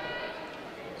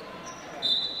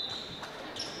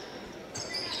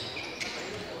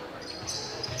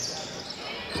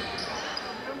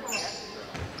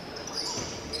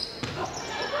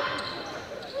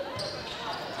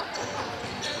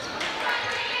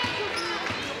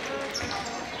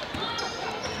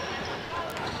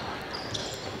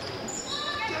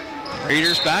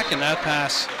 Raiders back, and that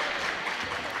pass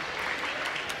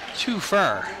too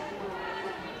far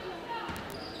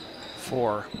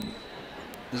for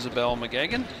Isabel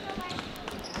McGagan.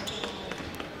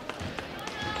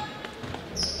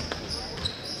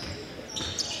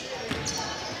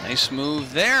 Nice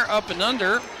move there, up and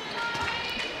under.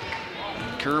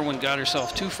 Kerwin got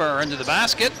herself too far under the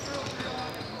basket.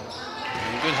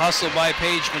 And good hustle by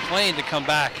Paige McLean to come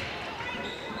back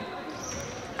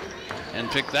and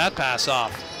pick that pass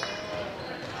off.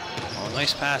 Oh,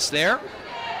 nice pass there.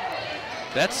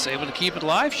 Betts able to keep it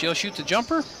alive. She'll shoot the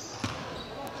jumper.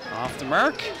 Off the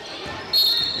mark.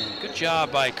 And good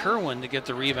job by Kerwin to get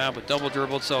the rebound, but double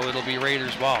dribbled, so it'll be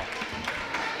Raiders ball.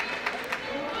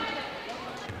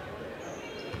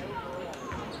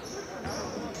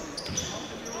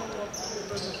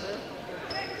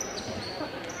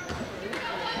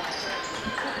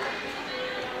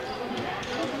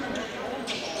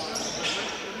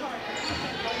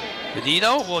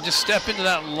 Benito will just step into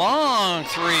that long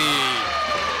 3.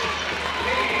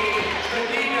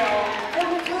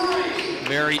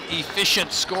 Very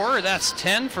efficient scorer. That's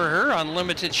 10 for her on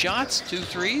limited shots, 2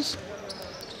 threes.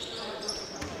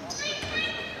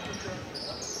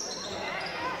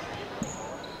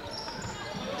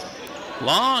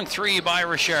 Long 3 by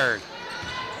Richard.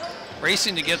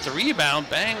 Racing to get the rebound,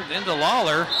 banged into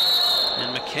Lawler,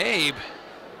 and McCabe.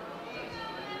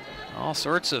 All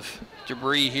sorts of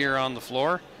debris here on the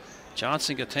floor.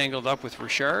 Johnson got tangled up with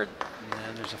Richard,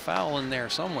 and there's a foul in there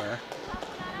somewhere.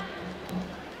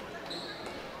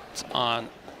 It's on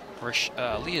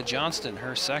Leah Johnston,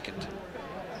 her second.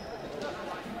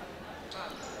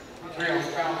 Trails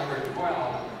foul number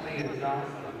 12, Leah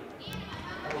Johnston.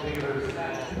 That'll be her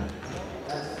second.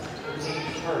 That's the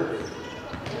team's first.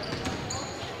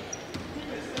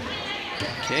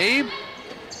 McCabe.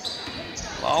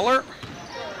 Lawler.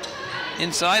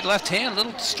 Inside, left hand, a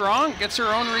little strong, gets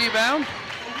her own rebound.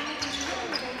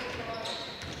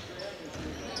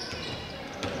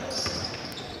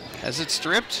 Has it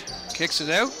stripped, kicks it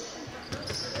out.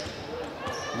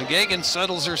 McGagan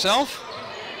settles herself.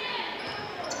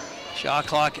 Shot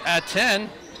clock at 10.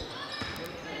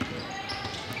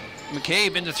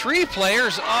 McCabe into 3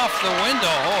 players off the window.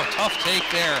 Oh, tough take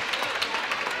there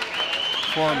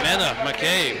for Mena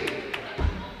McCabe.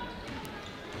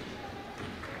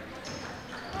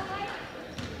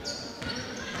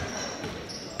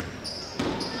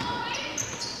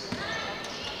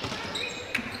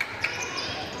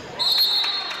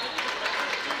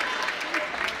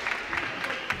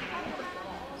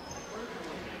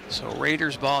 So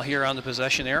Raiders ball here on the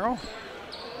possession arrow.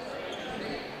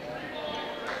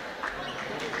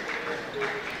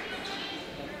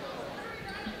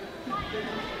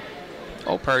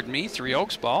 Oh, pardon me, Three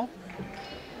Oaks ball.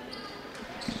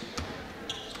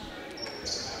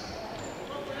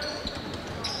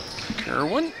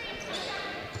 Kerwin.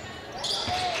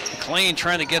 McLean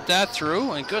trying to get that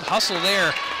through, and good hustle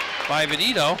there by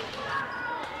Benito.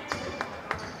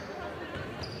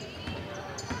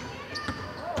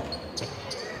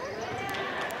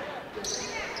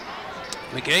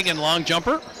 McGagan, long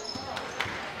jumper.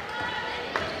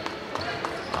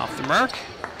 Off the mark.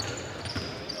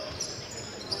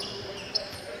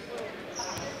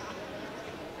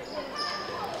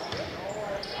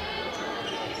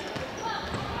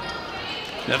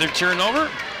 Another turnover.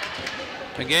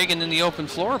 McGagan in the open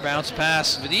floor, bounce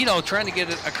pass. Benito trying to get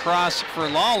it across for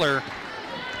Lawler,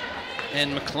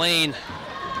 and McLean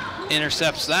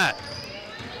intercepts that.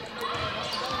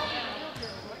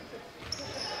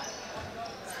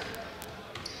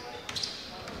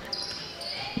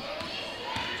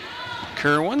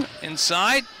 Kerwin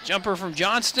inside, jumper from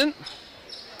Johnston.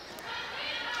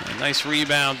 A nice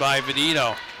rebound by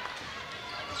Benito.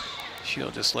 She'll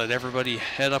just let everybody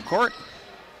head up court.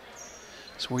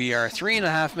 So we are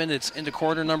 3.5 minutes into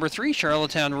quarter number 3.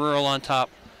 Charlottetown Rural on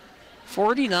top,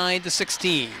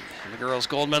 49-16. In the girls'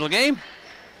 gold medal game.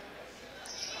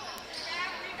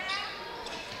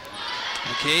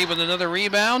 McCabe with another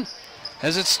rebound.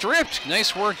 Has it stripped.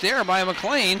 Nice work there by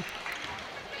McLean.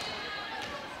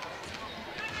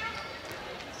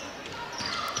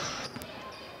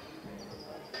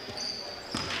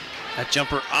 That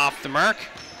jumper off the mark.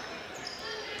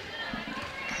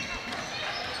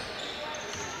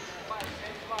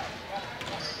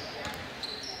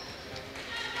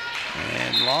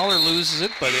 And Lawler loses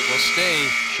it, but it will stay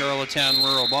Charlottetown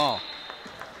rural ball.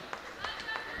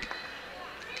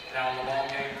 Now in the ball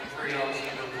game for 3 Oaks,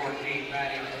 number 14,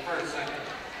 Maddie with the first, second,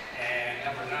 and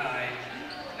number 9,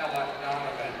 Ella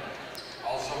Donovan.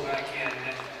 Also back in,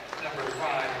 number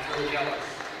 5, Drew Gillis.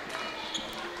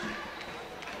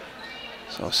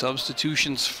 So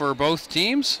substitutions for both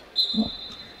teams.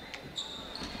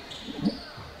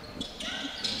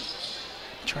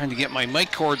 Trying to get my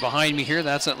mic cord behind me here.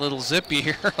 That's that little zippy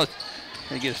here. Gonna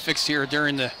get it fixed here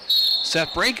during the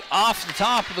set break. Off the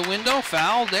top of the window,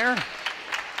 foul there.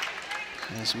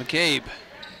 As McCabe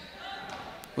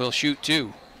will shoot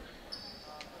 2.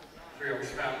 3 Oaks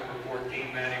foul number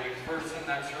 14, Maddie McPherson.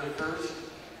 That's her first.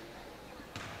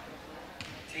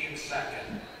 Team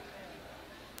second.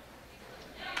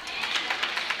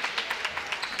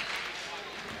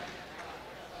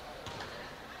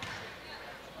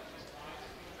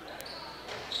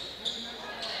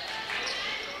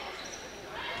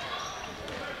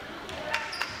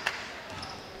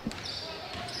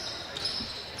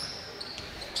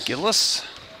 Gillis,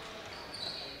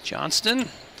 Johnston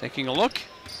taking a look,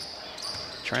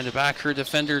 trying to back her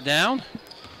defender down.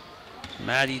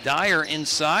 Maddie Dyer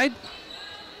inside.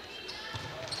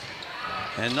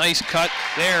 And nice cut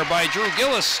there by Drew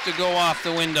Gillis to go off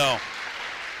the window.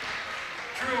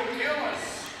 Drew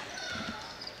Gillis.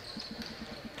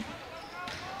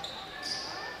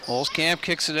 Holzkamp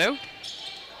kicks it out.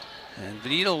 And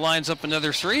Benito lines up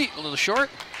another 3, a little short.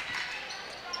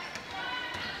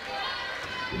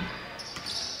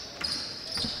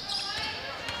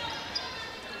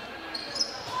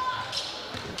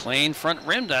 McLean front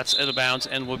rim, that's out of bounds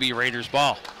and will be Raiders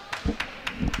ball.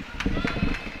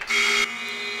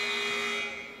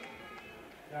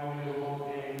 Now into the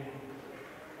ball game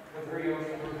for 3 Oaks,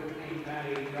 number 15,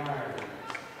 Maddie Dyer.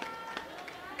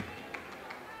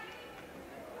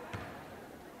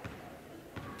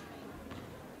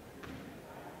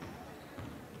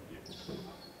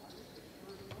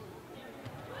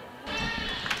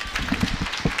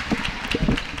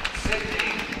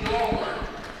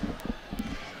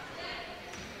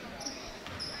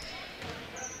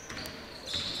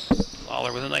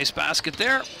 Lawler with a nice basket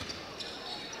there.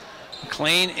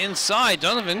 McLean inside.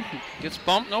 Donovan gets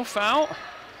bumped, no foul.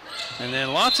 And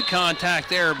then lots of contact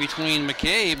there between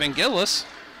McCabe and Gillis.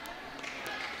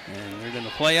 And they're going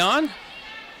to play on.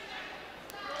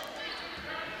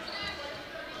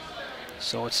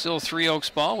 So it's still 3 Oaks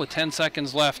ball with 10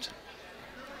 seconds left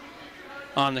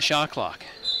on the shot clock.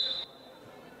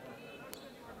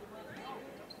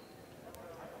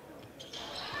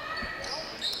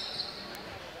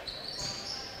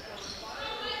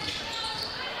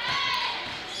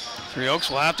 Three Oaks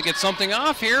will have to get something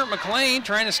off here. McLean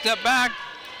trying to step back.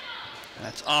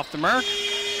 That's off the mark.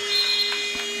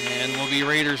 And will be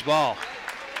Raiders ball.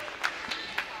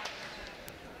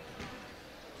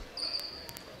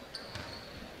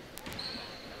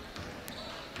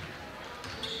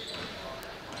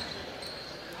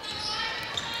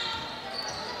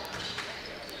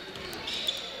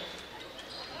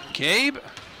 McCabe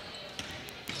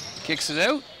kicks it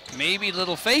out. Maybe a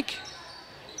little fake.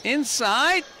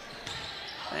 Inside.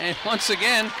 And once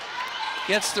again,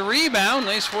 gets the rebound.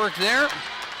 Nice work there.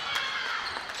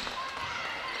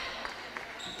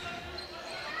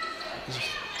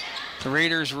 The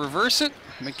Raiders reverse it.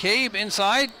 McCabe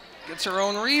inside, gets her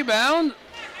own rebound.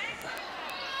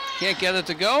 Can't get it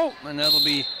to go, and that'll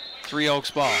be 3 Oaks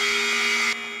ball.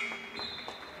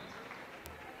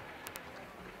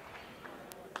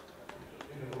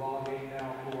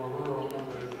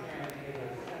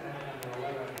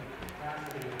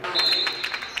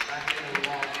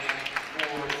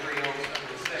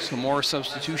 So more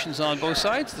substitutions on both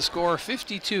sides. The score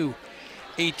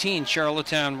 52-18,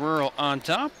 Charlottetown Rural on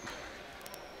top.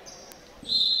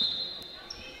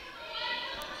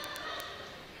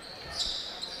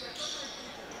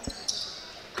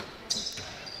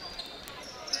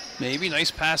 Maybe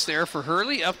nice pass there for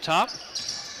Hurley up top.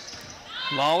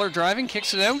 Lawler driving,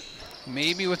 kicks it out.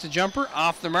 Maybe with the jumper,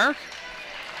 off the mark.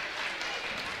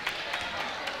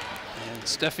 And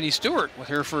Stephanie Stewart with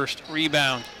her first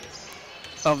rebound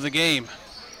of the game.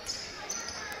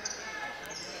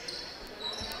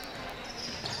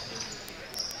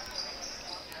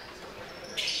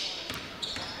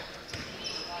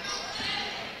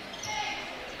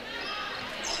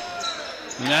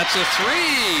 And that's a 3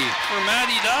 for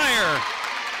Maddie Dyer.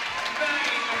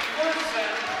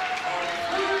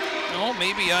 Oh,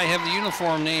 maybe I have the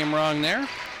uniform name wrong there.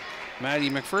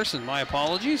 Maddie McPherson, my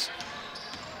apologies.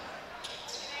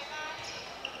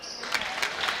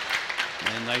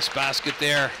 And nice basket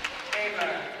there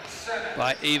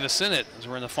by Ava Sinnott as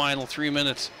we're in the final 3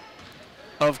 minutes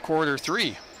of quarter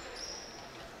 3.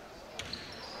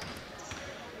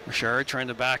 Richard trying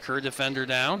to back her defender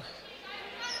down.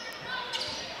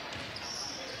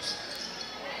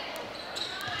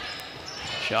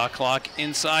 Shot clock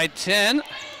inside 10.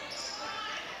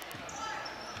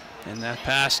 And that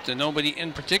pass to nobody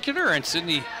in particular, and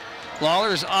Sydney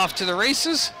Lawler's off to the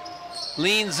races.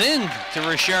 Leans in to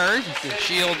Richard to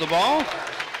shield the ball.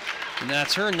 And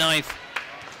that's her 9th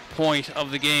point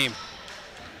of the game.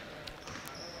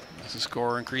 As the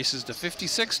score increases to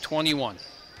 56-21.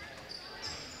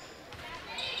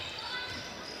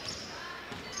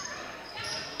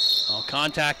 All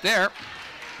contact there.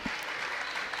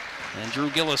 And Drew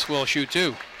Gillis will shoot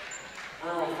 2.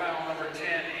 Rural foul number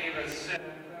 10, Ava Sinnott.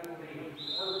 That will be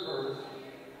her first.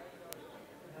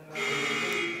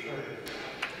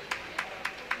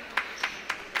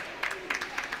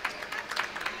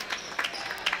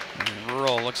 And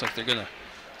Rural looks like they're going to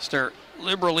start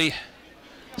liberally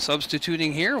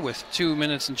substituting here with 2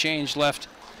 minutes and change left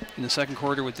in the second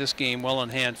quarter with this game well in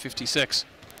hand,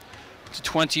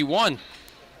 56-21.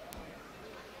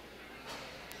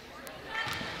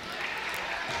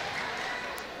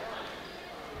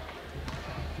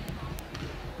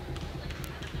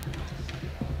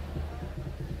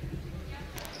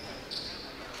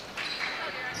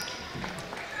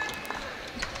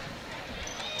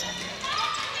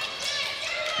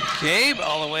 Gabe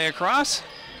all the way across.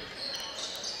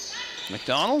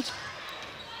 McDonald.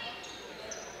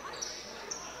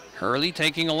 Hurley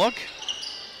taking a look.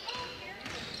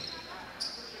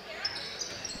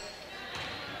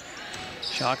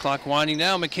 Shot clock winding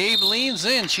down. McCabe leans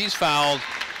in. She's fouled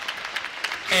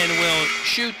and will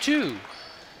shoot 2.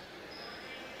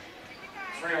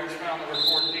 Freeholds foul number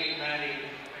 14, Maddie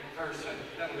McPherson.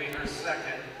 That'll be her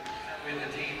second. That'll be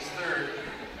the team's third.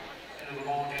 Into the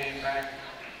ball game back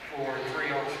for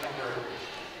Freeholds number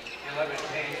 11,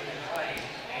 Paige McLean,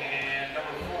 and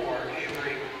number 4,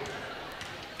 Avery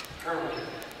Kerwin.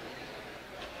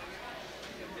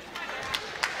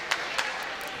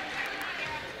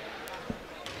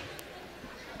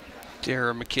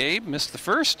 Dara McCabe missed the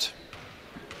first.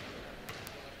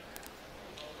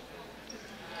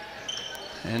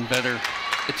 And better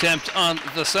attempt on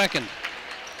the second.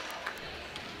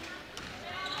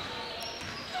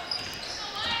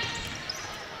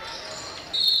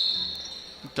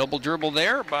 Double dribble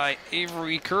there by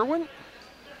Avery Kerwin.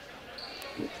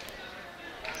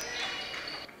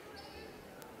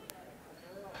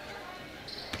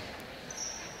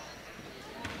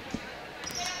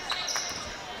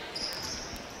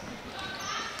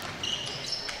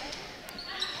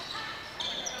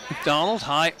 McDonald,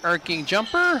 high arcing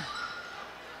jumper.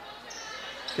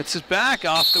 Gets it back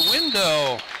off the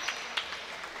window.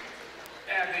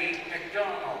 Abby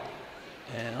McDonald.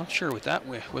 And I'm not sure what that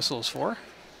whistle is for.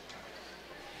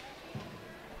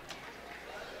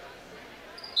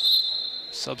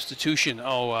 Substitution.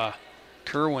 Oh,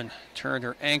 Kerwin turned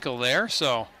her ankle there,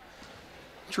 so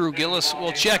Drew Gillis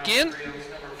will check in. Number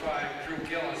 5, Drew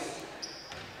Gillis.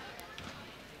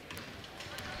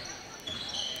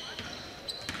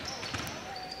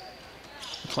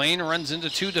 McLean runs into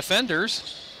 2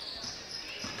 defenders.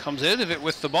 Comes out of it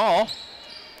with the ball.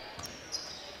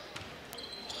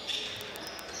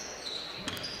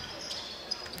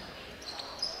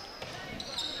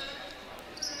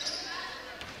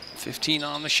 .15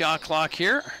 on the shot clock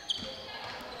here.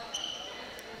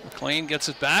 McLean gets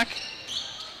it back.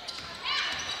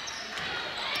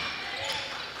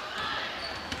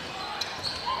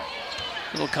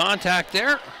 Little contact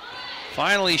there.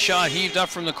 Finally, shot heaved up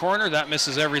from the corner. That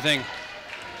misses everything.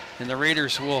 And the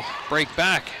Raiders will break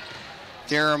back.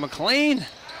 Dara McLean.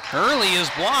 Hurley is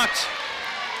blocked.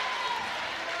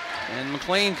 And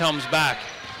McLean comes back.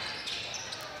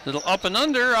 Little up and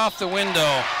under off the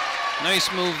window.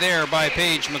 Nice move there by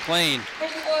Paige McLean.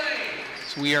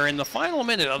 So we are in the final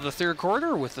minute of the third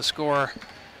quarter with the score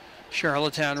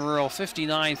Charlottetown Rural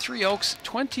 59, Three Oaks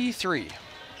 23.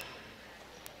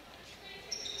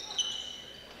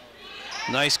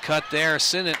 Nice cut there,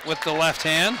 Sinnott with the left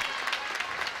hand.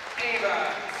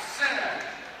 Ava Sinnott.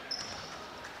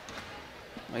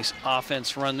 Nice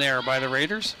offense run there by the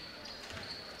Raiders.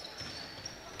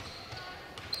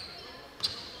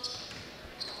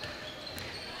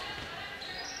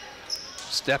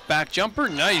 Step back jumper,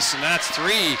 nice, and that's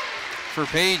 3 for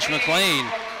Paige McLean,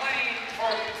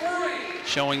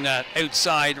 showing that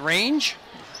outside range.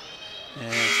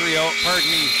 And 3-0,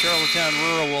 pardon me, Charlottetown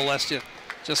Rural will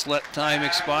just let time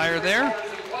expire there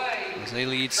as they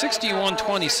lead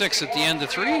 61-26 at the end of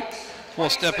 3. We'll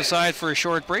step aside for a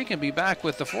short break and be back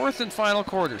with the 4th and final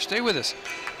quarter. Stay with us.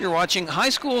 You're watching high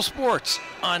school sports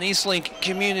on Eastlink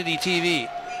Community TV.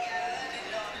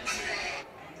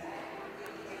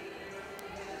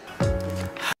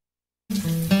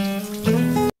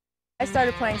 I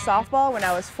started playing softball when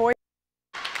I was 4.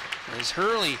 As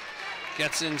Hurley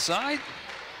gets inside.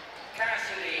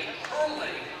 Cassidy Hurley.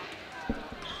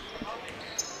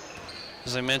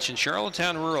 As I mentioned,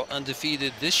 Charlottetown Rural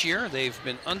undefeated this year. They've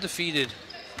been undefeated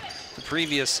the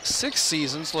previous 6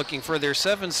 seasons, looking for their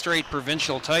 7th straight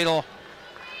provincial title.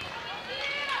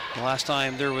 The last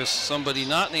time there was somebody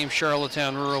not named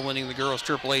Charlottetown Rural winning the girls'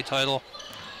 AAA title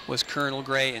was Colonel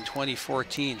Gray in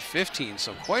 2014-15.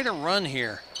 So quite a run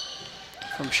here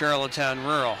from Charlottetown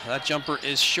Rural. That jumper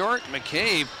is short.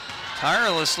 McCabe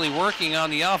tirelessly working on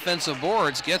the offensive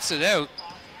boards, gets it out.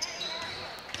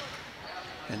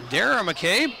 And Dara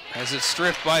McCabe has it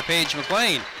stripped by Paige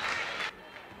McLean.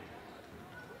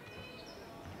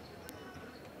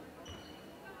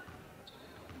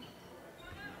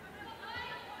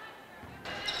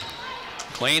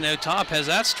 McLean out top has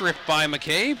that stripped by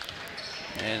McCabe.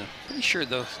 And I'm pretty sure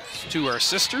those two are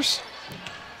sisters.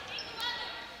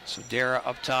 So Dara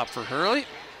up top for Hurley.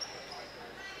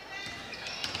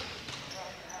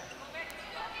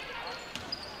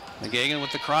 McGagan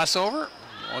with the crossover.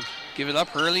 We'll give it up.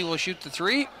 Hurley will shoot the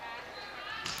 3.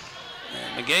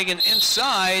 And McGagan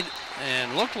inside,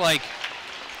 and looked like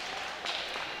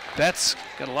Betts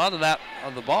got a lot of that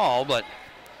of the ball, but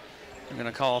they're going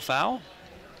to call a foul.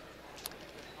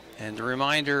 And a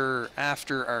reminder,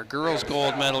 after our girls'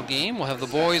 gold medal game, we'll have the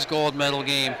boys' gold medal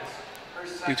game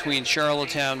between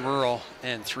Charlottetown Rural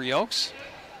and Three Oaks.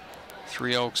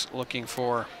 Three Oaks looking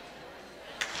for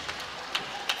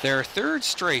their 3rd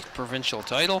straight provincial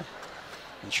title,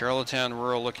 and Charlottetown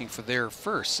Rural looking for their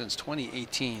 1st since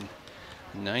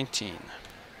 2018-19.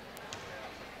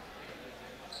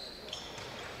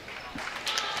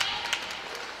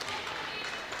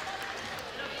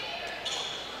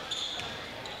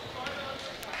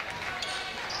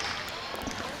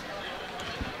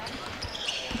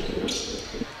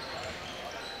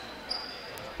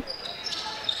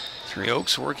 Three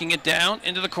Oaks working it down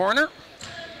into the corner.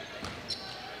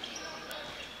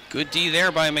 Good D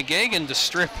there by McGagan to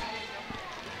strip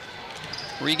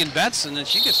Regan Betts, and then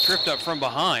she gets tripped up from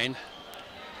behind.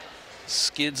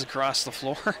 Skids across the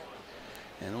floor,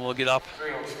 and we'll get up.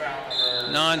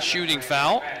 Non-shooting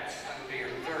foul. That'll be your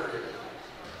 3rd.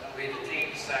 That'll be the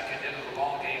team's 2nd into the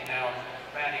ball game now.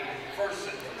 Maddie with 1st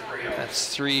for 3 Oaks.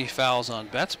 That's 3 fouls on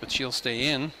Betts, but she'll stay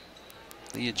in.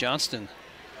 Leah Johnston.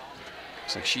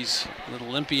 Looks like she's a little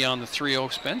limpy on the Three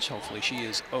Oaks bench. Hopefully she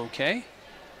is okay.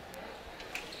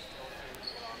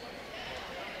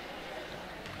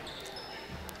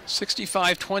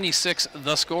 (65-26)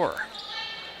 the score.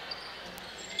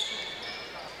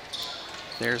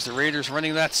 There's the Raiders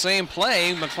running that same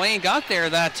play. McLean got there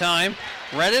that time,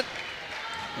 read it,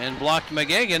 and blocked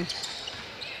McGagan.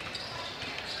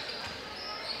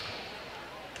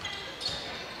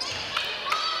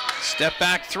 Step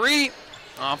back 3,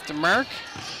 off the mark,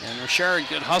 and Richard,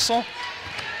 good hustle.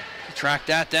 Track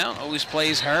that down, always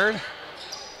plays hard.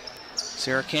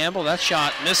 Sarah Campbell, that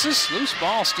shot misses. Loose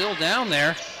ball still down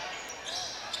there.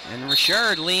 And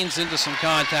Richard leans into some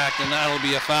contact, and that'll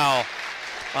be a foul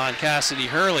on Cassidy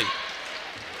Hurley.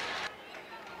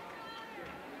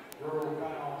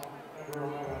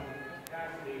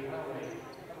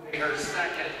 Her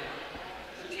 2nd,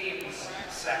 the team's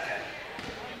 2nd.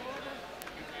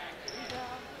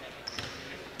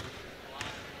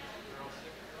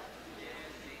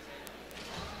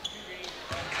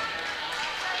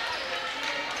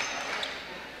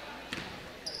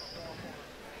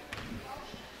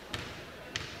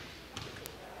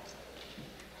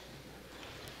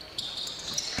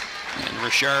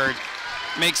 Richard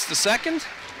makes the 2nd.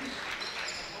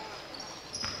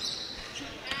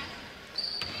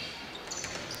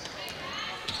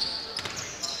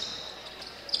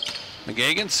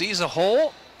 McGagan sees a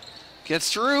hole,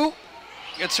 gets through,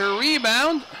 gets her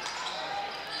rebound,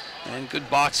 and good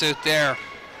box out there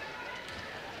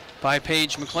by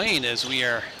Paige McLean as we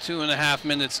are 2.5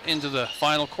 minutes into the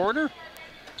final quarter.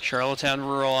 Charlottetown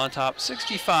Rural on top,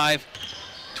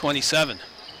 65-27.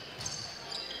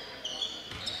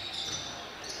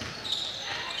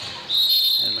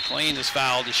 And McLean is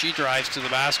fouled as she drives to the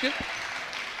basket.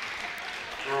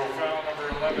 Rural foul number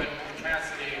 11,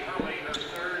 Cassidy Hurley, her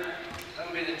 3rd.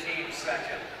 That'll be the team's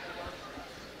second.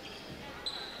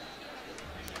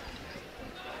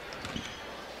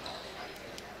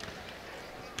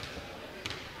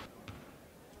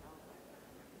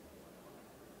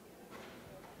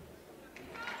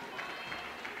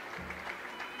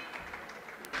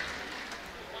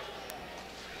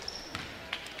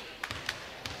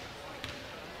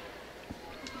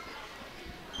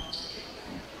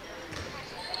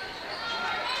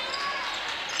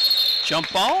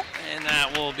 Jump ball, and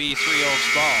that will be Three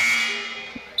Oaks ball.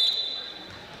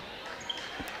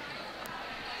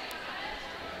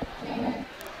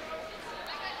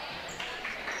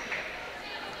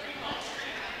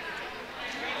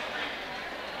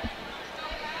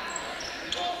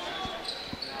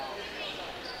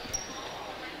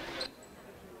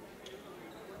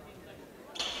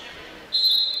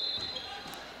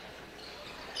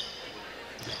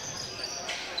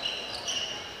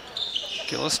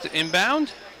 Gillis to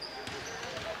inbound.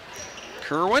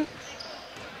 Kerwin.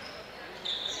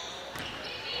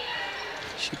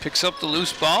 She picks up the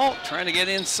loose ball, trying to get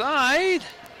inside.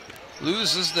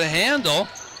 Loses the handle.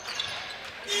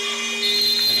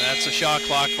 And that's a shot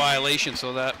clock violation,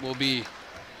 so that will be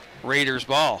Raiders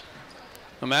ball.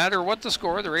 No matter what the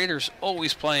score, the Raiders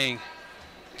always playing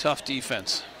tough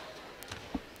defense.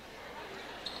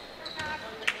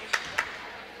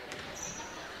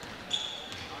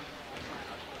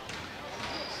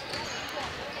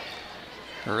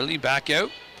 Early back out.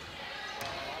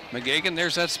 McGagan,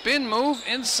 there's that spin move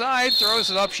inside,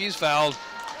 throws it up, she's fouled.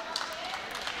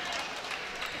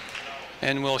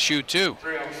 And will shoot two.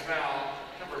 Three Oaks foul,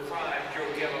 number 5, Joe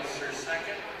Gillis, her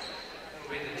second.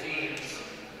 Will be the team's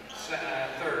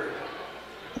third.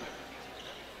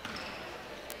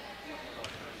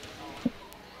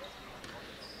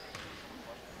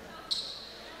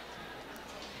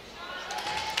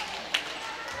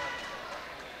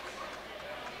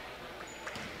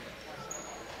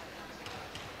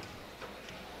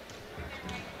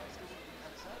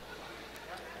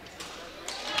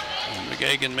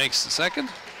 McGagan makes the second.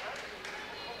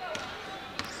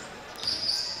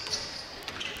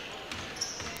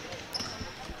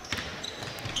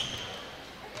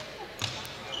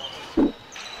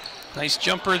 Nice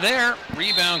jumper there.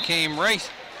 Rebound came right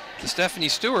to Stephanie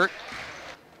Stewart.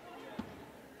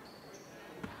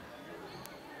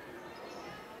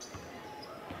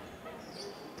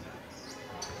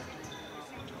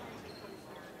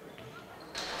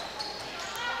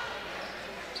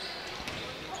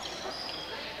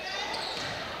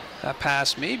 That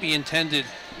pass may be intended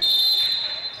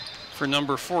for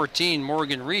number 14,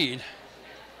 Morgan Reed.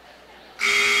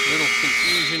 Little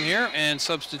confusion here and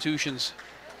substitutions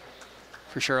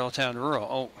for Charlottetown Rural.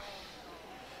 Oh,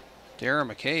 Dara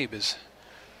McCabe has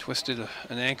twisted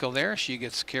an ankle there. She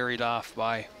gets carried off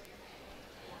by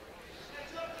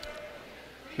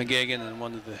McGagan and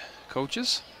one of the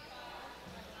coaches.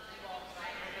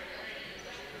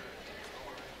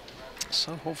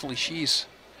 So hopefully she's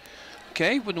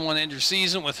okay. Wouldn't want to end your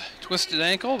season with twisted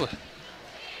ankle, but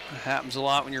it happens a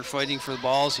lot when you're fighting for the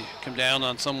balls. You come down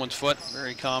on someone's foot,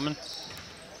 very common.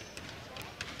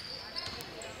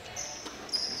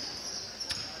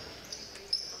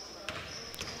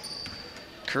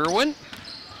 Kerwin.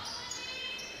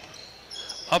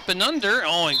 Up and under.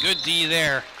 Oh, and good D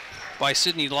there by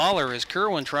Sydney Lawler as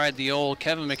Kerwin tried the old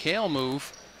Kevin McHale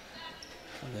move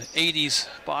from the 80s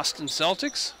Boston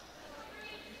Celtics.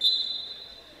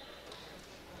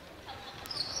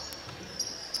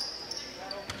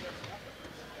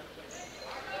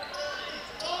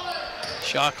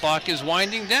 Shot clock is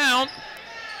winding down.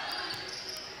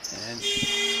 And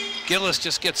Gillis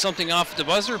just gets something off at the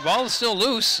buzzer. Ball is still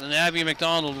loose, and Abby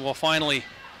McDonald will finally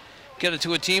get it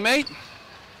to a teammate.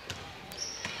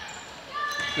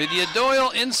 Lydia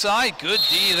Doyle inside. Good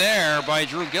D there by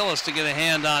Drew Gillis to get a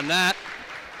hand on that.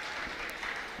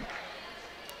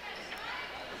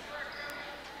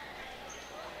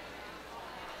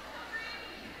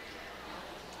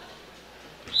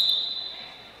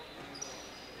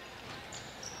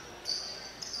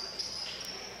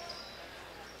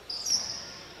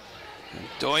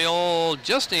 Doyle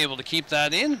just able to keep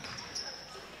that in.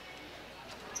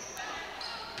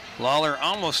 Lawler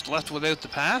almost left without the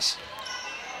pass.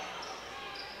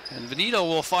 And Venito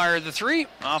will fire the three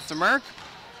off the mark.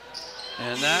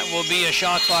 And that will be a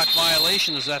shot clock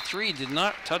violation as that three did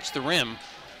not touch the rim.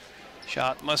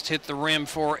 Shot must hit the rim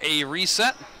for a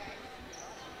reset.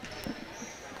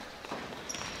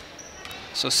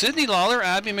 So Sydney Lawler,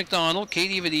 Abby McDonald,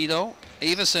 Katie Venito,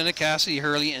 Ava Sinek, Cassidy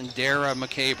Hurley, and Dara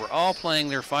McCabe are all playing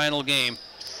their final game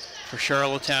for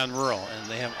Charlottetown Rural. And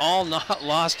they have all not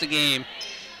lost a game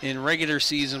in regular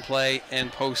season play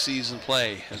and postseason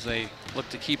play as they look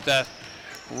to keep that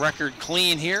record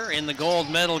clean here in the gold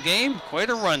medal game. Quite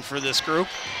a run for this group.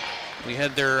 We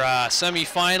had their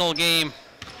semi-final game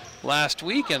last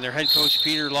week, and their head coach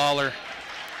Peter Lawler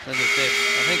said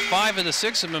that I think 5 of the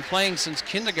 6 have been playing since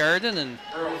kindergarten, and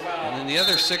then the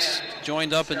other 6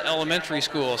 joined up in elementary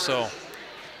school. So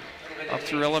up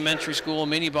through elementary school,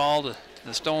 mini ball to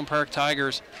the Stone Park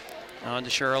Tigers, on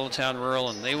to Charlottetown Rural,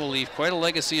 and they will leave quite a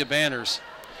legacy of banners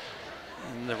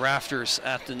in the rafters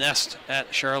at the nest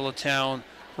at Charlottetown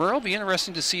Rural. Be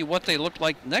interesting to see what they look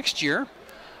like next year.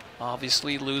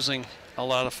 Obviously losing a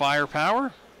lot of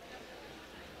firepower.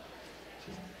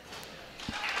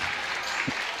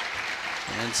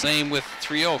 And same with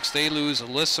Three Oaks. They lose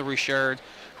Alyssa Richard,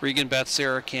 Regan Betts,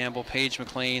 Sarah Campbell, Paige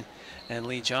McLean, and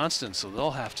Lee Johnston. So they'll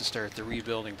have to start the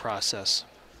rebuilding process.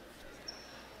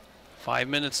 5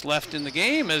 minutes left in the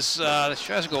game as the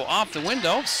tries to go off the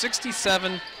window.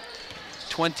 67-29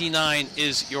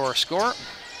 is your score.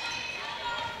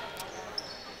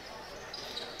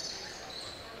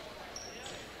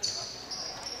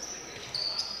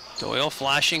 Doyle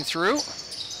flashing through.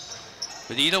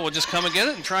 Benito will just come and get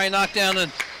it and try and knock down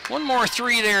one more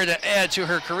 3 there to add to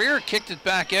her career. Kicked it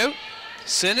back out.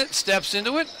 Sinnott steps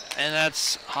into it, and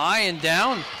that's high and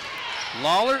down.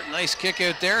 Lawler, nice kick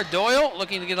out there. Doyle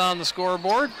looking to get on the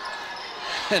scoreboard.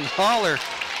 And Lawler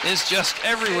is just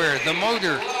everywhere. The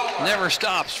motor never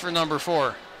stops for number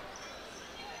 4.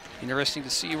 Interesting to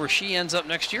see where she ends up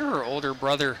next year. Her older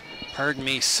brother,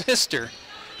 sister,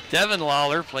 Devin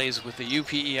Lawler, plays with the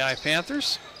UPEI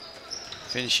Panthers,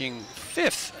 finishing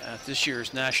 5th at this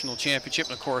year's national championship.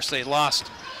 And of course, they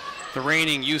lost the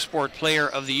reigning U Sport Player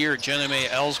of the Year, Jenna May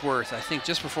Ellsworth, I think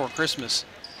just before Christmas,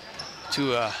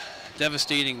 to a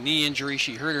devastating knee injury.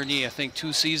 She hurt her knee, I think,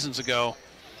 2 seasons ago.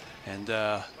 And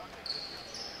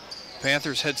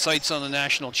Panthers had sights on the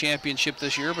national championship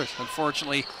this year, but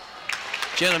unfortunately,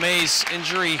 Jenna May's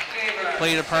injury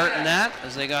played a part in that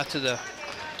as they got to the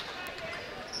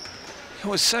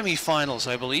semifinals,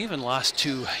 I believe, and lost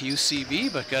to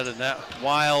UCB, but got that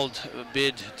wild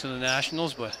bid to the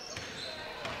Nationals. But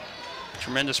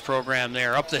tremendous program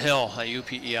there up the hill at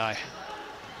UPEI.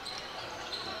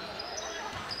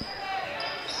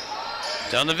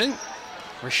 Donovan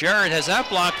Richard has that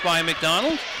blocked by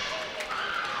McDonald.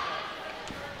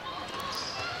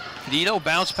 Dito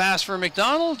bounce pass for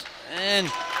McDonald,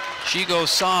 and she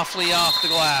goes softly off the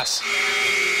glass.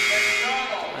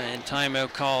 And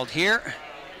timeout called here.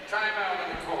 Timeout in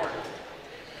the court.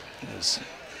 As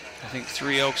I think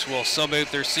Three Oaks will sub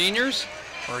out their seniors,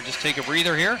 or just take a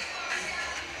breather here.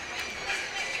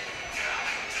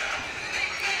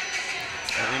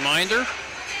 A reminder,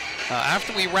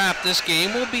 after we wrap this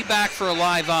game, we'll be back for a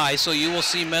live eye, so you will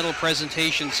see medal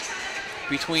presentations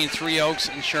between Three Oaks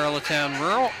and Charlottetown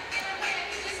Rural.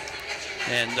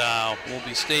 And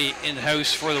we'll stay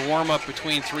in-house for the warm-up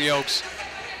between Three Oaks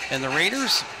and the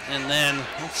Raiders. And then,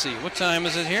 let's see, what time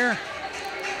is it here?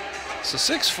 So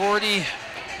 6:40, in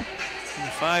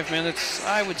 5 minutes,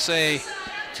 I would say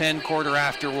 10 quarter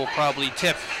after, we'll probably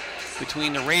tip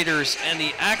between the Raiders and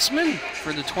the Axemen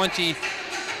for the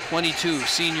 2022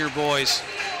 Senior Boys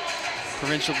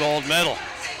Provincial Gold Medal.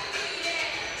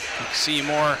 You can see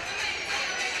more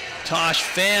Tosh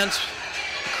fans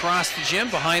across the gym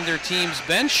behind their team's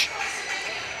bench.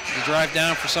 We drive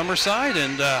down for Summerside,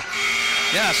 and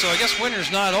yeah, so I guess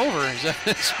winter's not over, as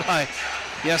evidenced by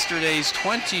yesterday's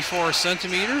 24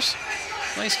 centimeters.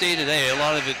 Nice day today. A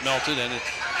lot of it melted, and it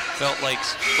felt like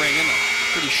spring. And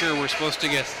I'm pretty sure we're supposed to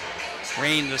get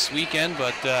rain this weekend,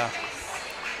 but kind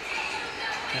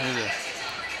of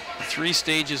the 3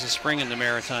 stages of spring in the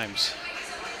Maritimes.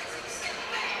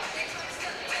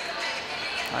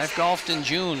 I've golfed in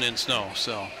June in snow,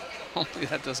 so hopefully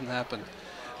that doesn't happen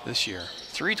this year.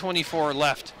 3:24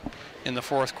 left in the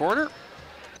 4th quarter.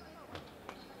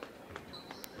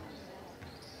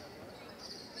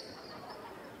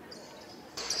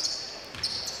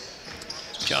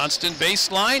 Johnston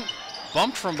baseline,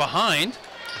 bumped from behind.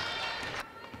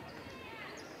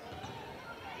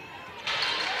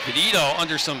 Benito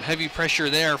under some heavy pressure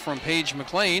there from Paige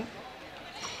McLean.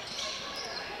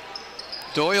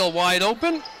 Doyle wide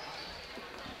open,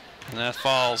 and that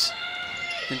falls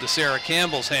into Sarah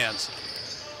Campbell's hands.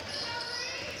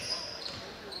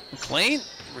 McLean,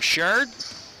 Richard,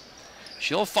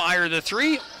 she'll fire the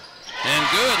 3, and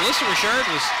good. Alyssa Richard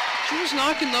was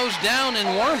knocking those down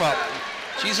in warm-up.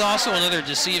 She's also another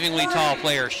deceivingly tall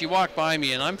player. She walked by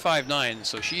me, and I'm 5'9",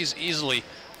 so she's easily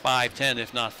 5'10",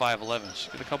 if not 5'11".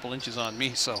 She's got a couple inches on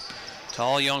me, so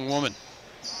tall young woman.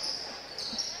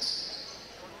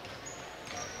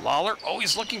 Lawler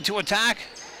always looking to attack.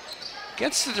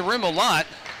 Gets to the rim a lot.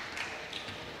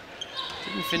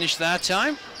 Didn't finish that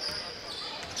time.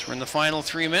 So we're in the final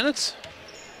 3 minutes.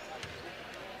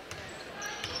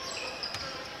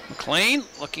 McLean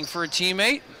looking for a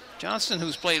teammate. Johnston,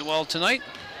 who's played well tonight.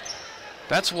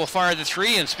 Betts will fire the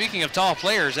three, and speaking of tall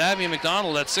players, Abby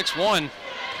McDonald at 6'1".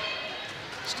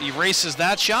 Steve races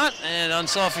that shot and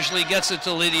unselfishly gets it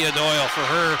to Lydia Doyle for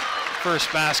her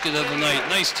first basket of the night.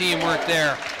 Nice teamwork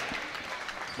there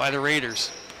by the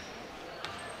Raiders.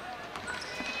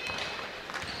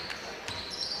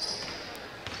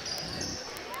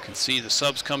 You can see the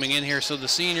subs coming in here, so the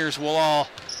seniors will all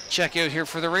check out here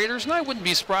for the Raiders, and I wouldn't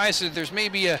be surprised if there's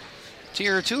maybe a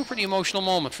tier or two. Pretty emotional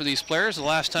moment for these players. The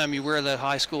last time you wear that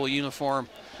high school uniform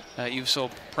you've so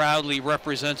proudly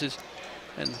represented.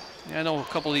 And I know a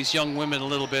couple of these young women a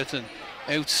little bit, and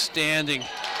outstanding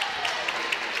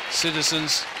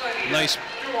citizens. Nice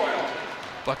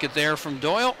bucket there from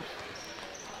Doyle.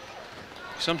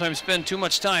 Sometimes spend too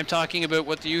much time talking about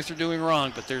what the youth are doing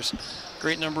wrong, but there's a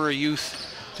great number of youth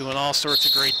doing all sorts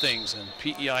of great things, and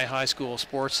PEI High School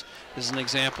Sports is an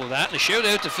example of that. And a shout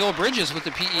out to Phil Bridges with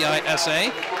the PEI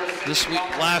SA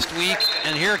last week.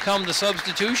 And here come the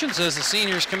substitutions as the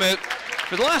seniors come out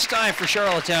for the last time for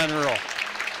Charlottetown Rural.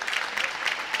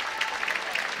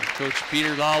 And Coach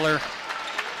Peter Lawler,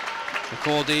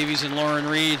 Nicole Davies, and Lauren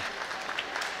Reed.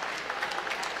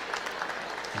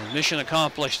 And mission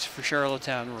accomplished for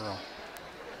Charlottetown Rural.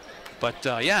 But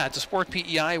yeah, at the Sport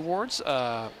PEI Awards,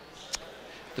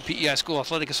 the PEI School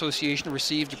Athletic Association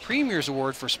received a Premier's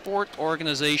Award for Sport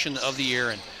Organization of the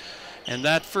Year. And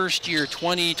that first year,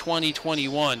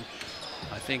 2020-21,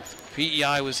 I think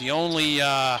PEI was the only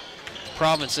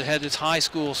province that had its high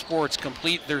school sports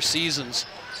complete their seasons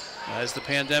as the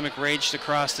pandemic raged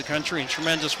across the country. And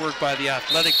tremendous work by the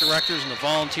athletic directors and the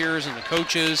volunteers and the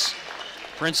coaches,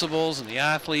 principals and the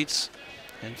athletes,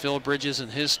 and Phil Bridges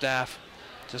and his staff.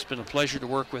 Just been a pleasure to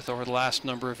work with over the last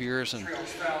number of years, and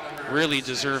really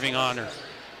deserving honor.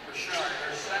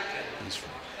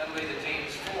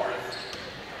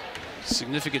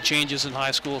 Significant changes in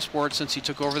high school sports since he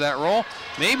took over that role.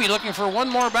 Maybe looking for one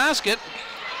more basket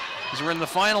as we're in the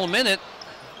final minute.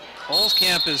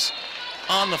 Holzkamp is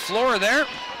on the floor there.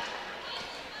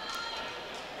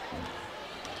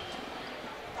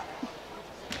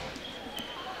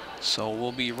 So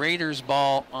will be Raiders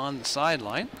ball on the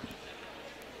sideline.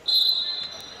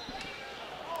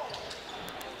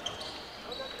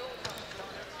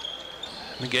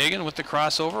 McGagan with the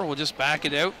crossover, we'll just back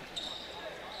it out.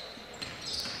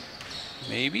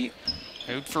 Maybe,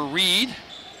 out for Reed.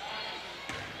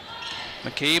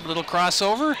 McCabe, little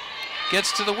crossover,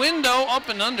 gets to the window, up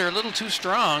and under, a little too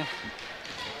strong.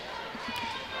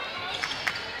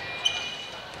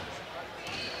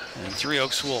 And Three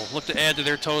Oaks will look to add to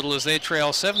their total as they trail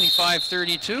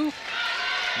 75-32. And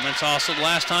that's also the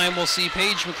last time we'll see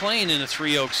Paige McLean in a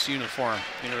Three Oaks uniform.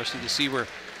 Interesting to see where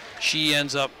she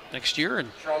ends up next year.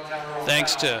 And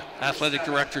thanks to Athletic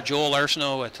Director Joel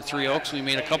Arsenault at the Three Oaks, we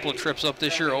made a couple of trips up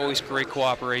this year. Always great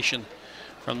cooperation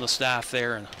from the staff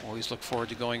there, and always look forward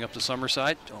to going up to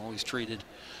Summerside. Always treated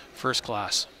first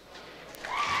class.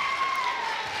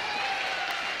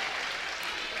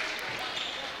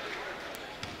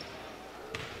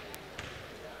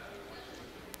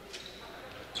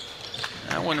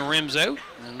 That one rims out,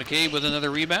 and McCabe with another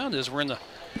rebound as we're in the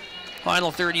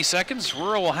final 30 seconds.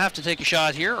 Rural will have to take a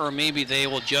shot here, or maybe they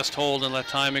will just hold and let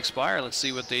time expire. Let's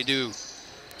see what they do.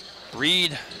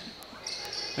 Reed,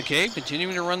 McCabe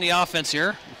continuing to run the offense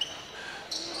here.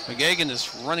 McGagan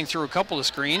is running through a couple of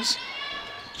screens.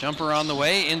 Jumper on the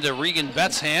way into Regan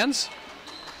Betts' hands.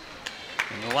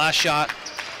 And the last shot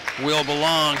will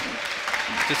belong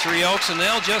to Three Oaks, and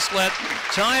they'll just let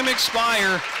time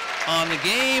expire on the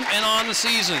game and on the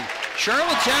season.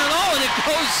 Charlottetown, oh, and it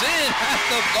goes in at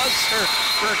the buzzer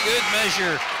for good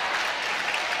measure.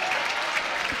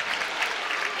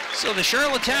 So the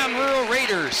Charlottetown Rural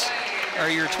Raiders are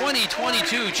your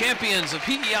 2022 champions of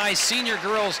PEI Senior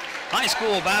Girls High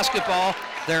School Basketball.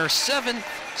 Their 7th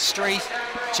straight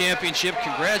championship.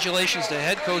 Congratulations to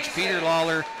head coach Peter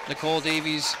Lawler, Nicole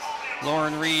Davies,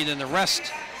 Lauren Reed, and the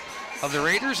rest of the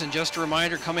Raiders. And just a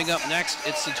reminder, coming up next,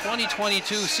 it's the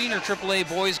 2022 Senior AAA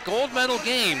Boys Gold Medal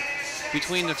game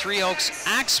between the Three Oaks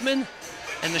Axemen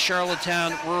and the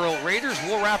Charlottetown Rural Raiders.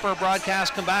 We'll wrap our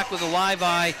broadcast, come back with a live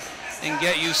eye, and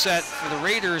get you set for the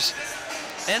Raiders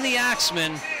and the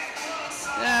Axemen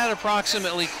at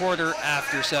approximately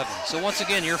 7:15. So once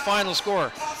again, your final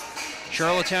score.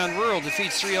 Charlottetown Rural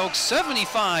defeats Three Oaks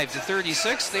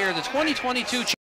 75-36. They are the 2022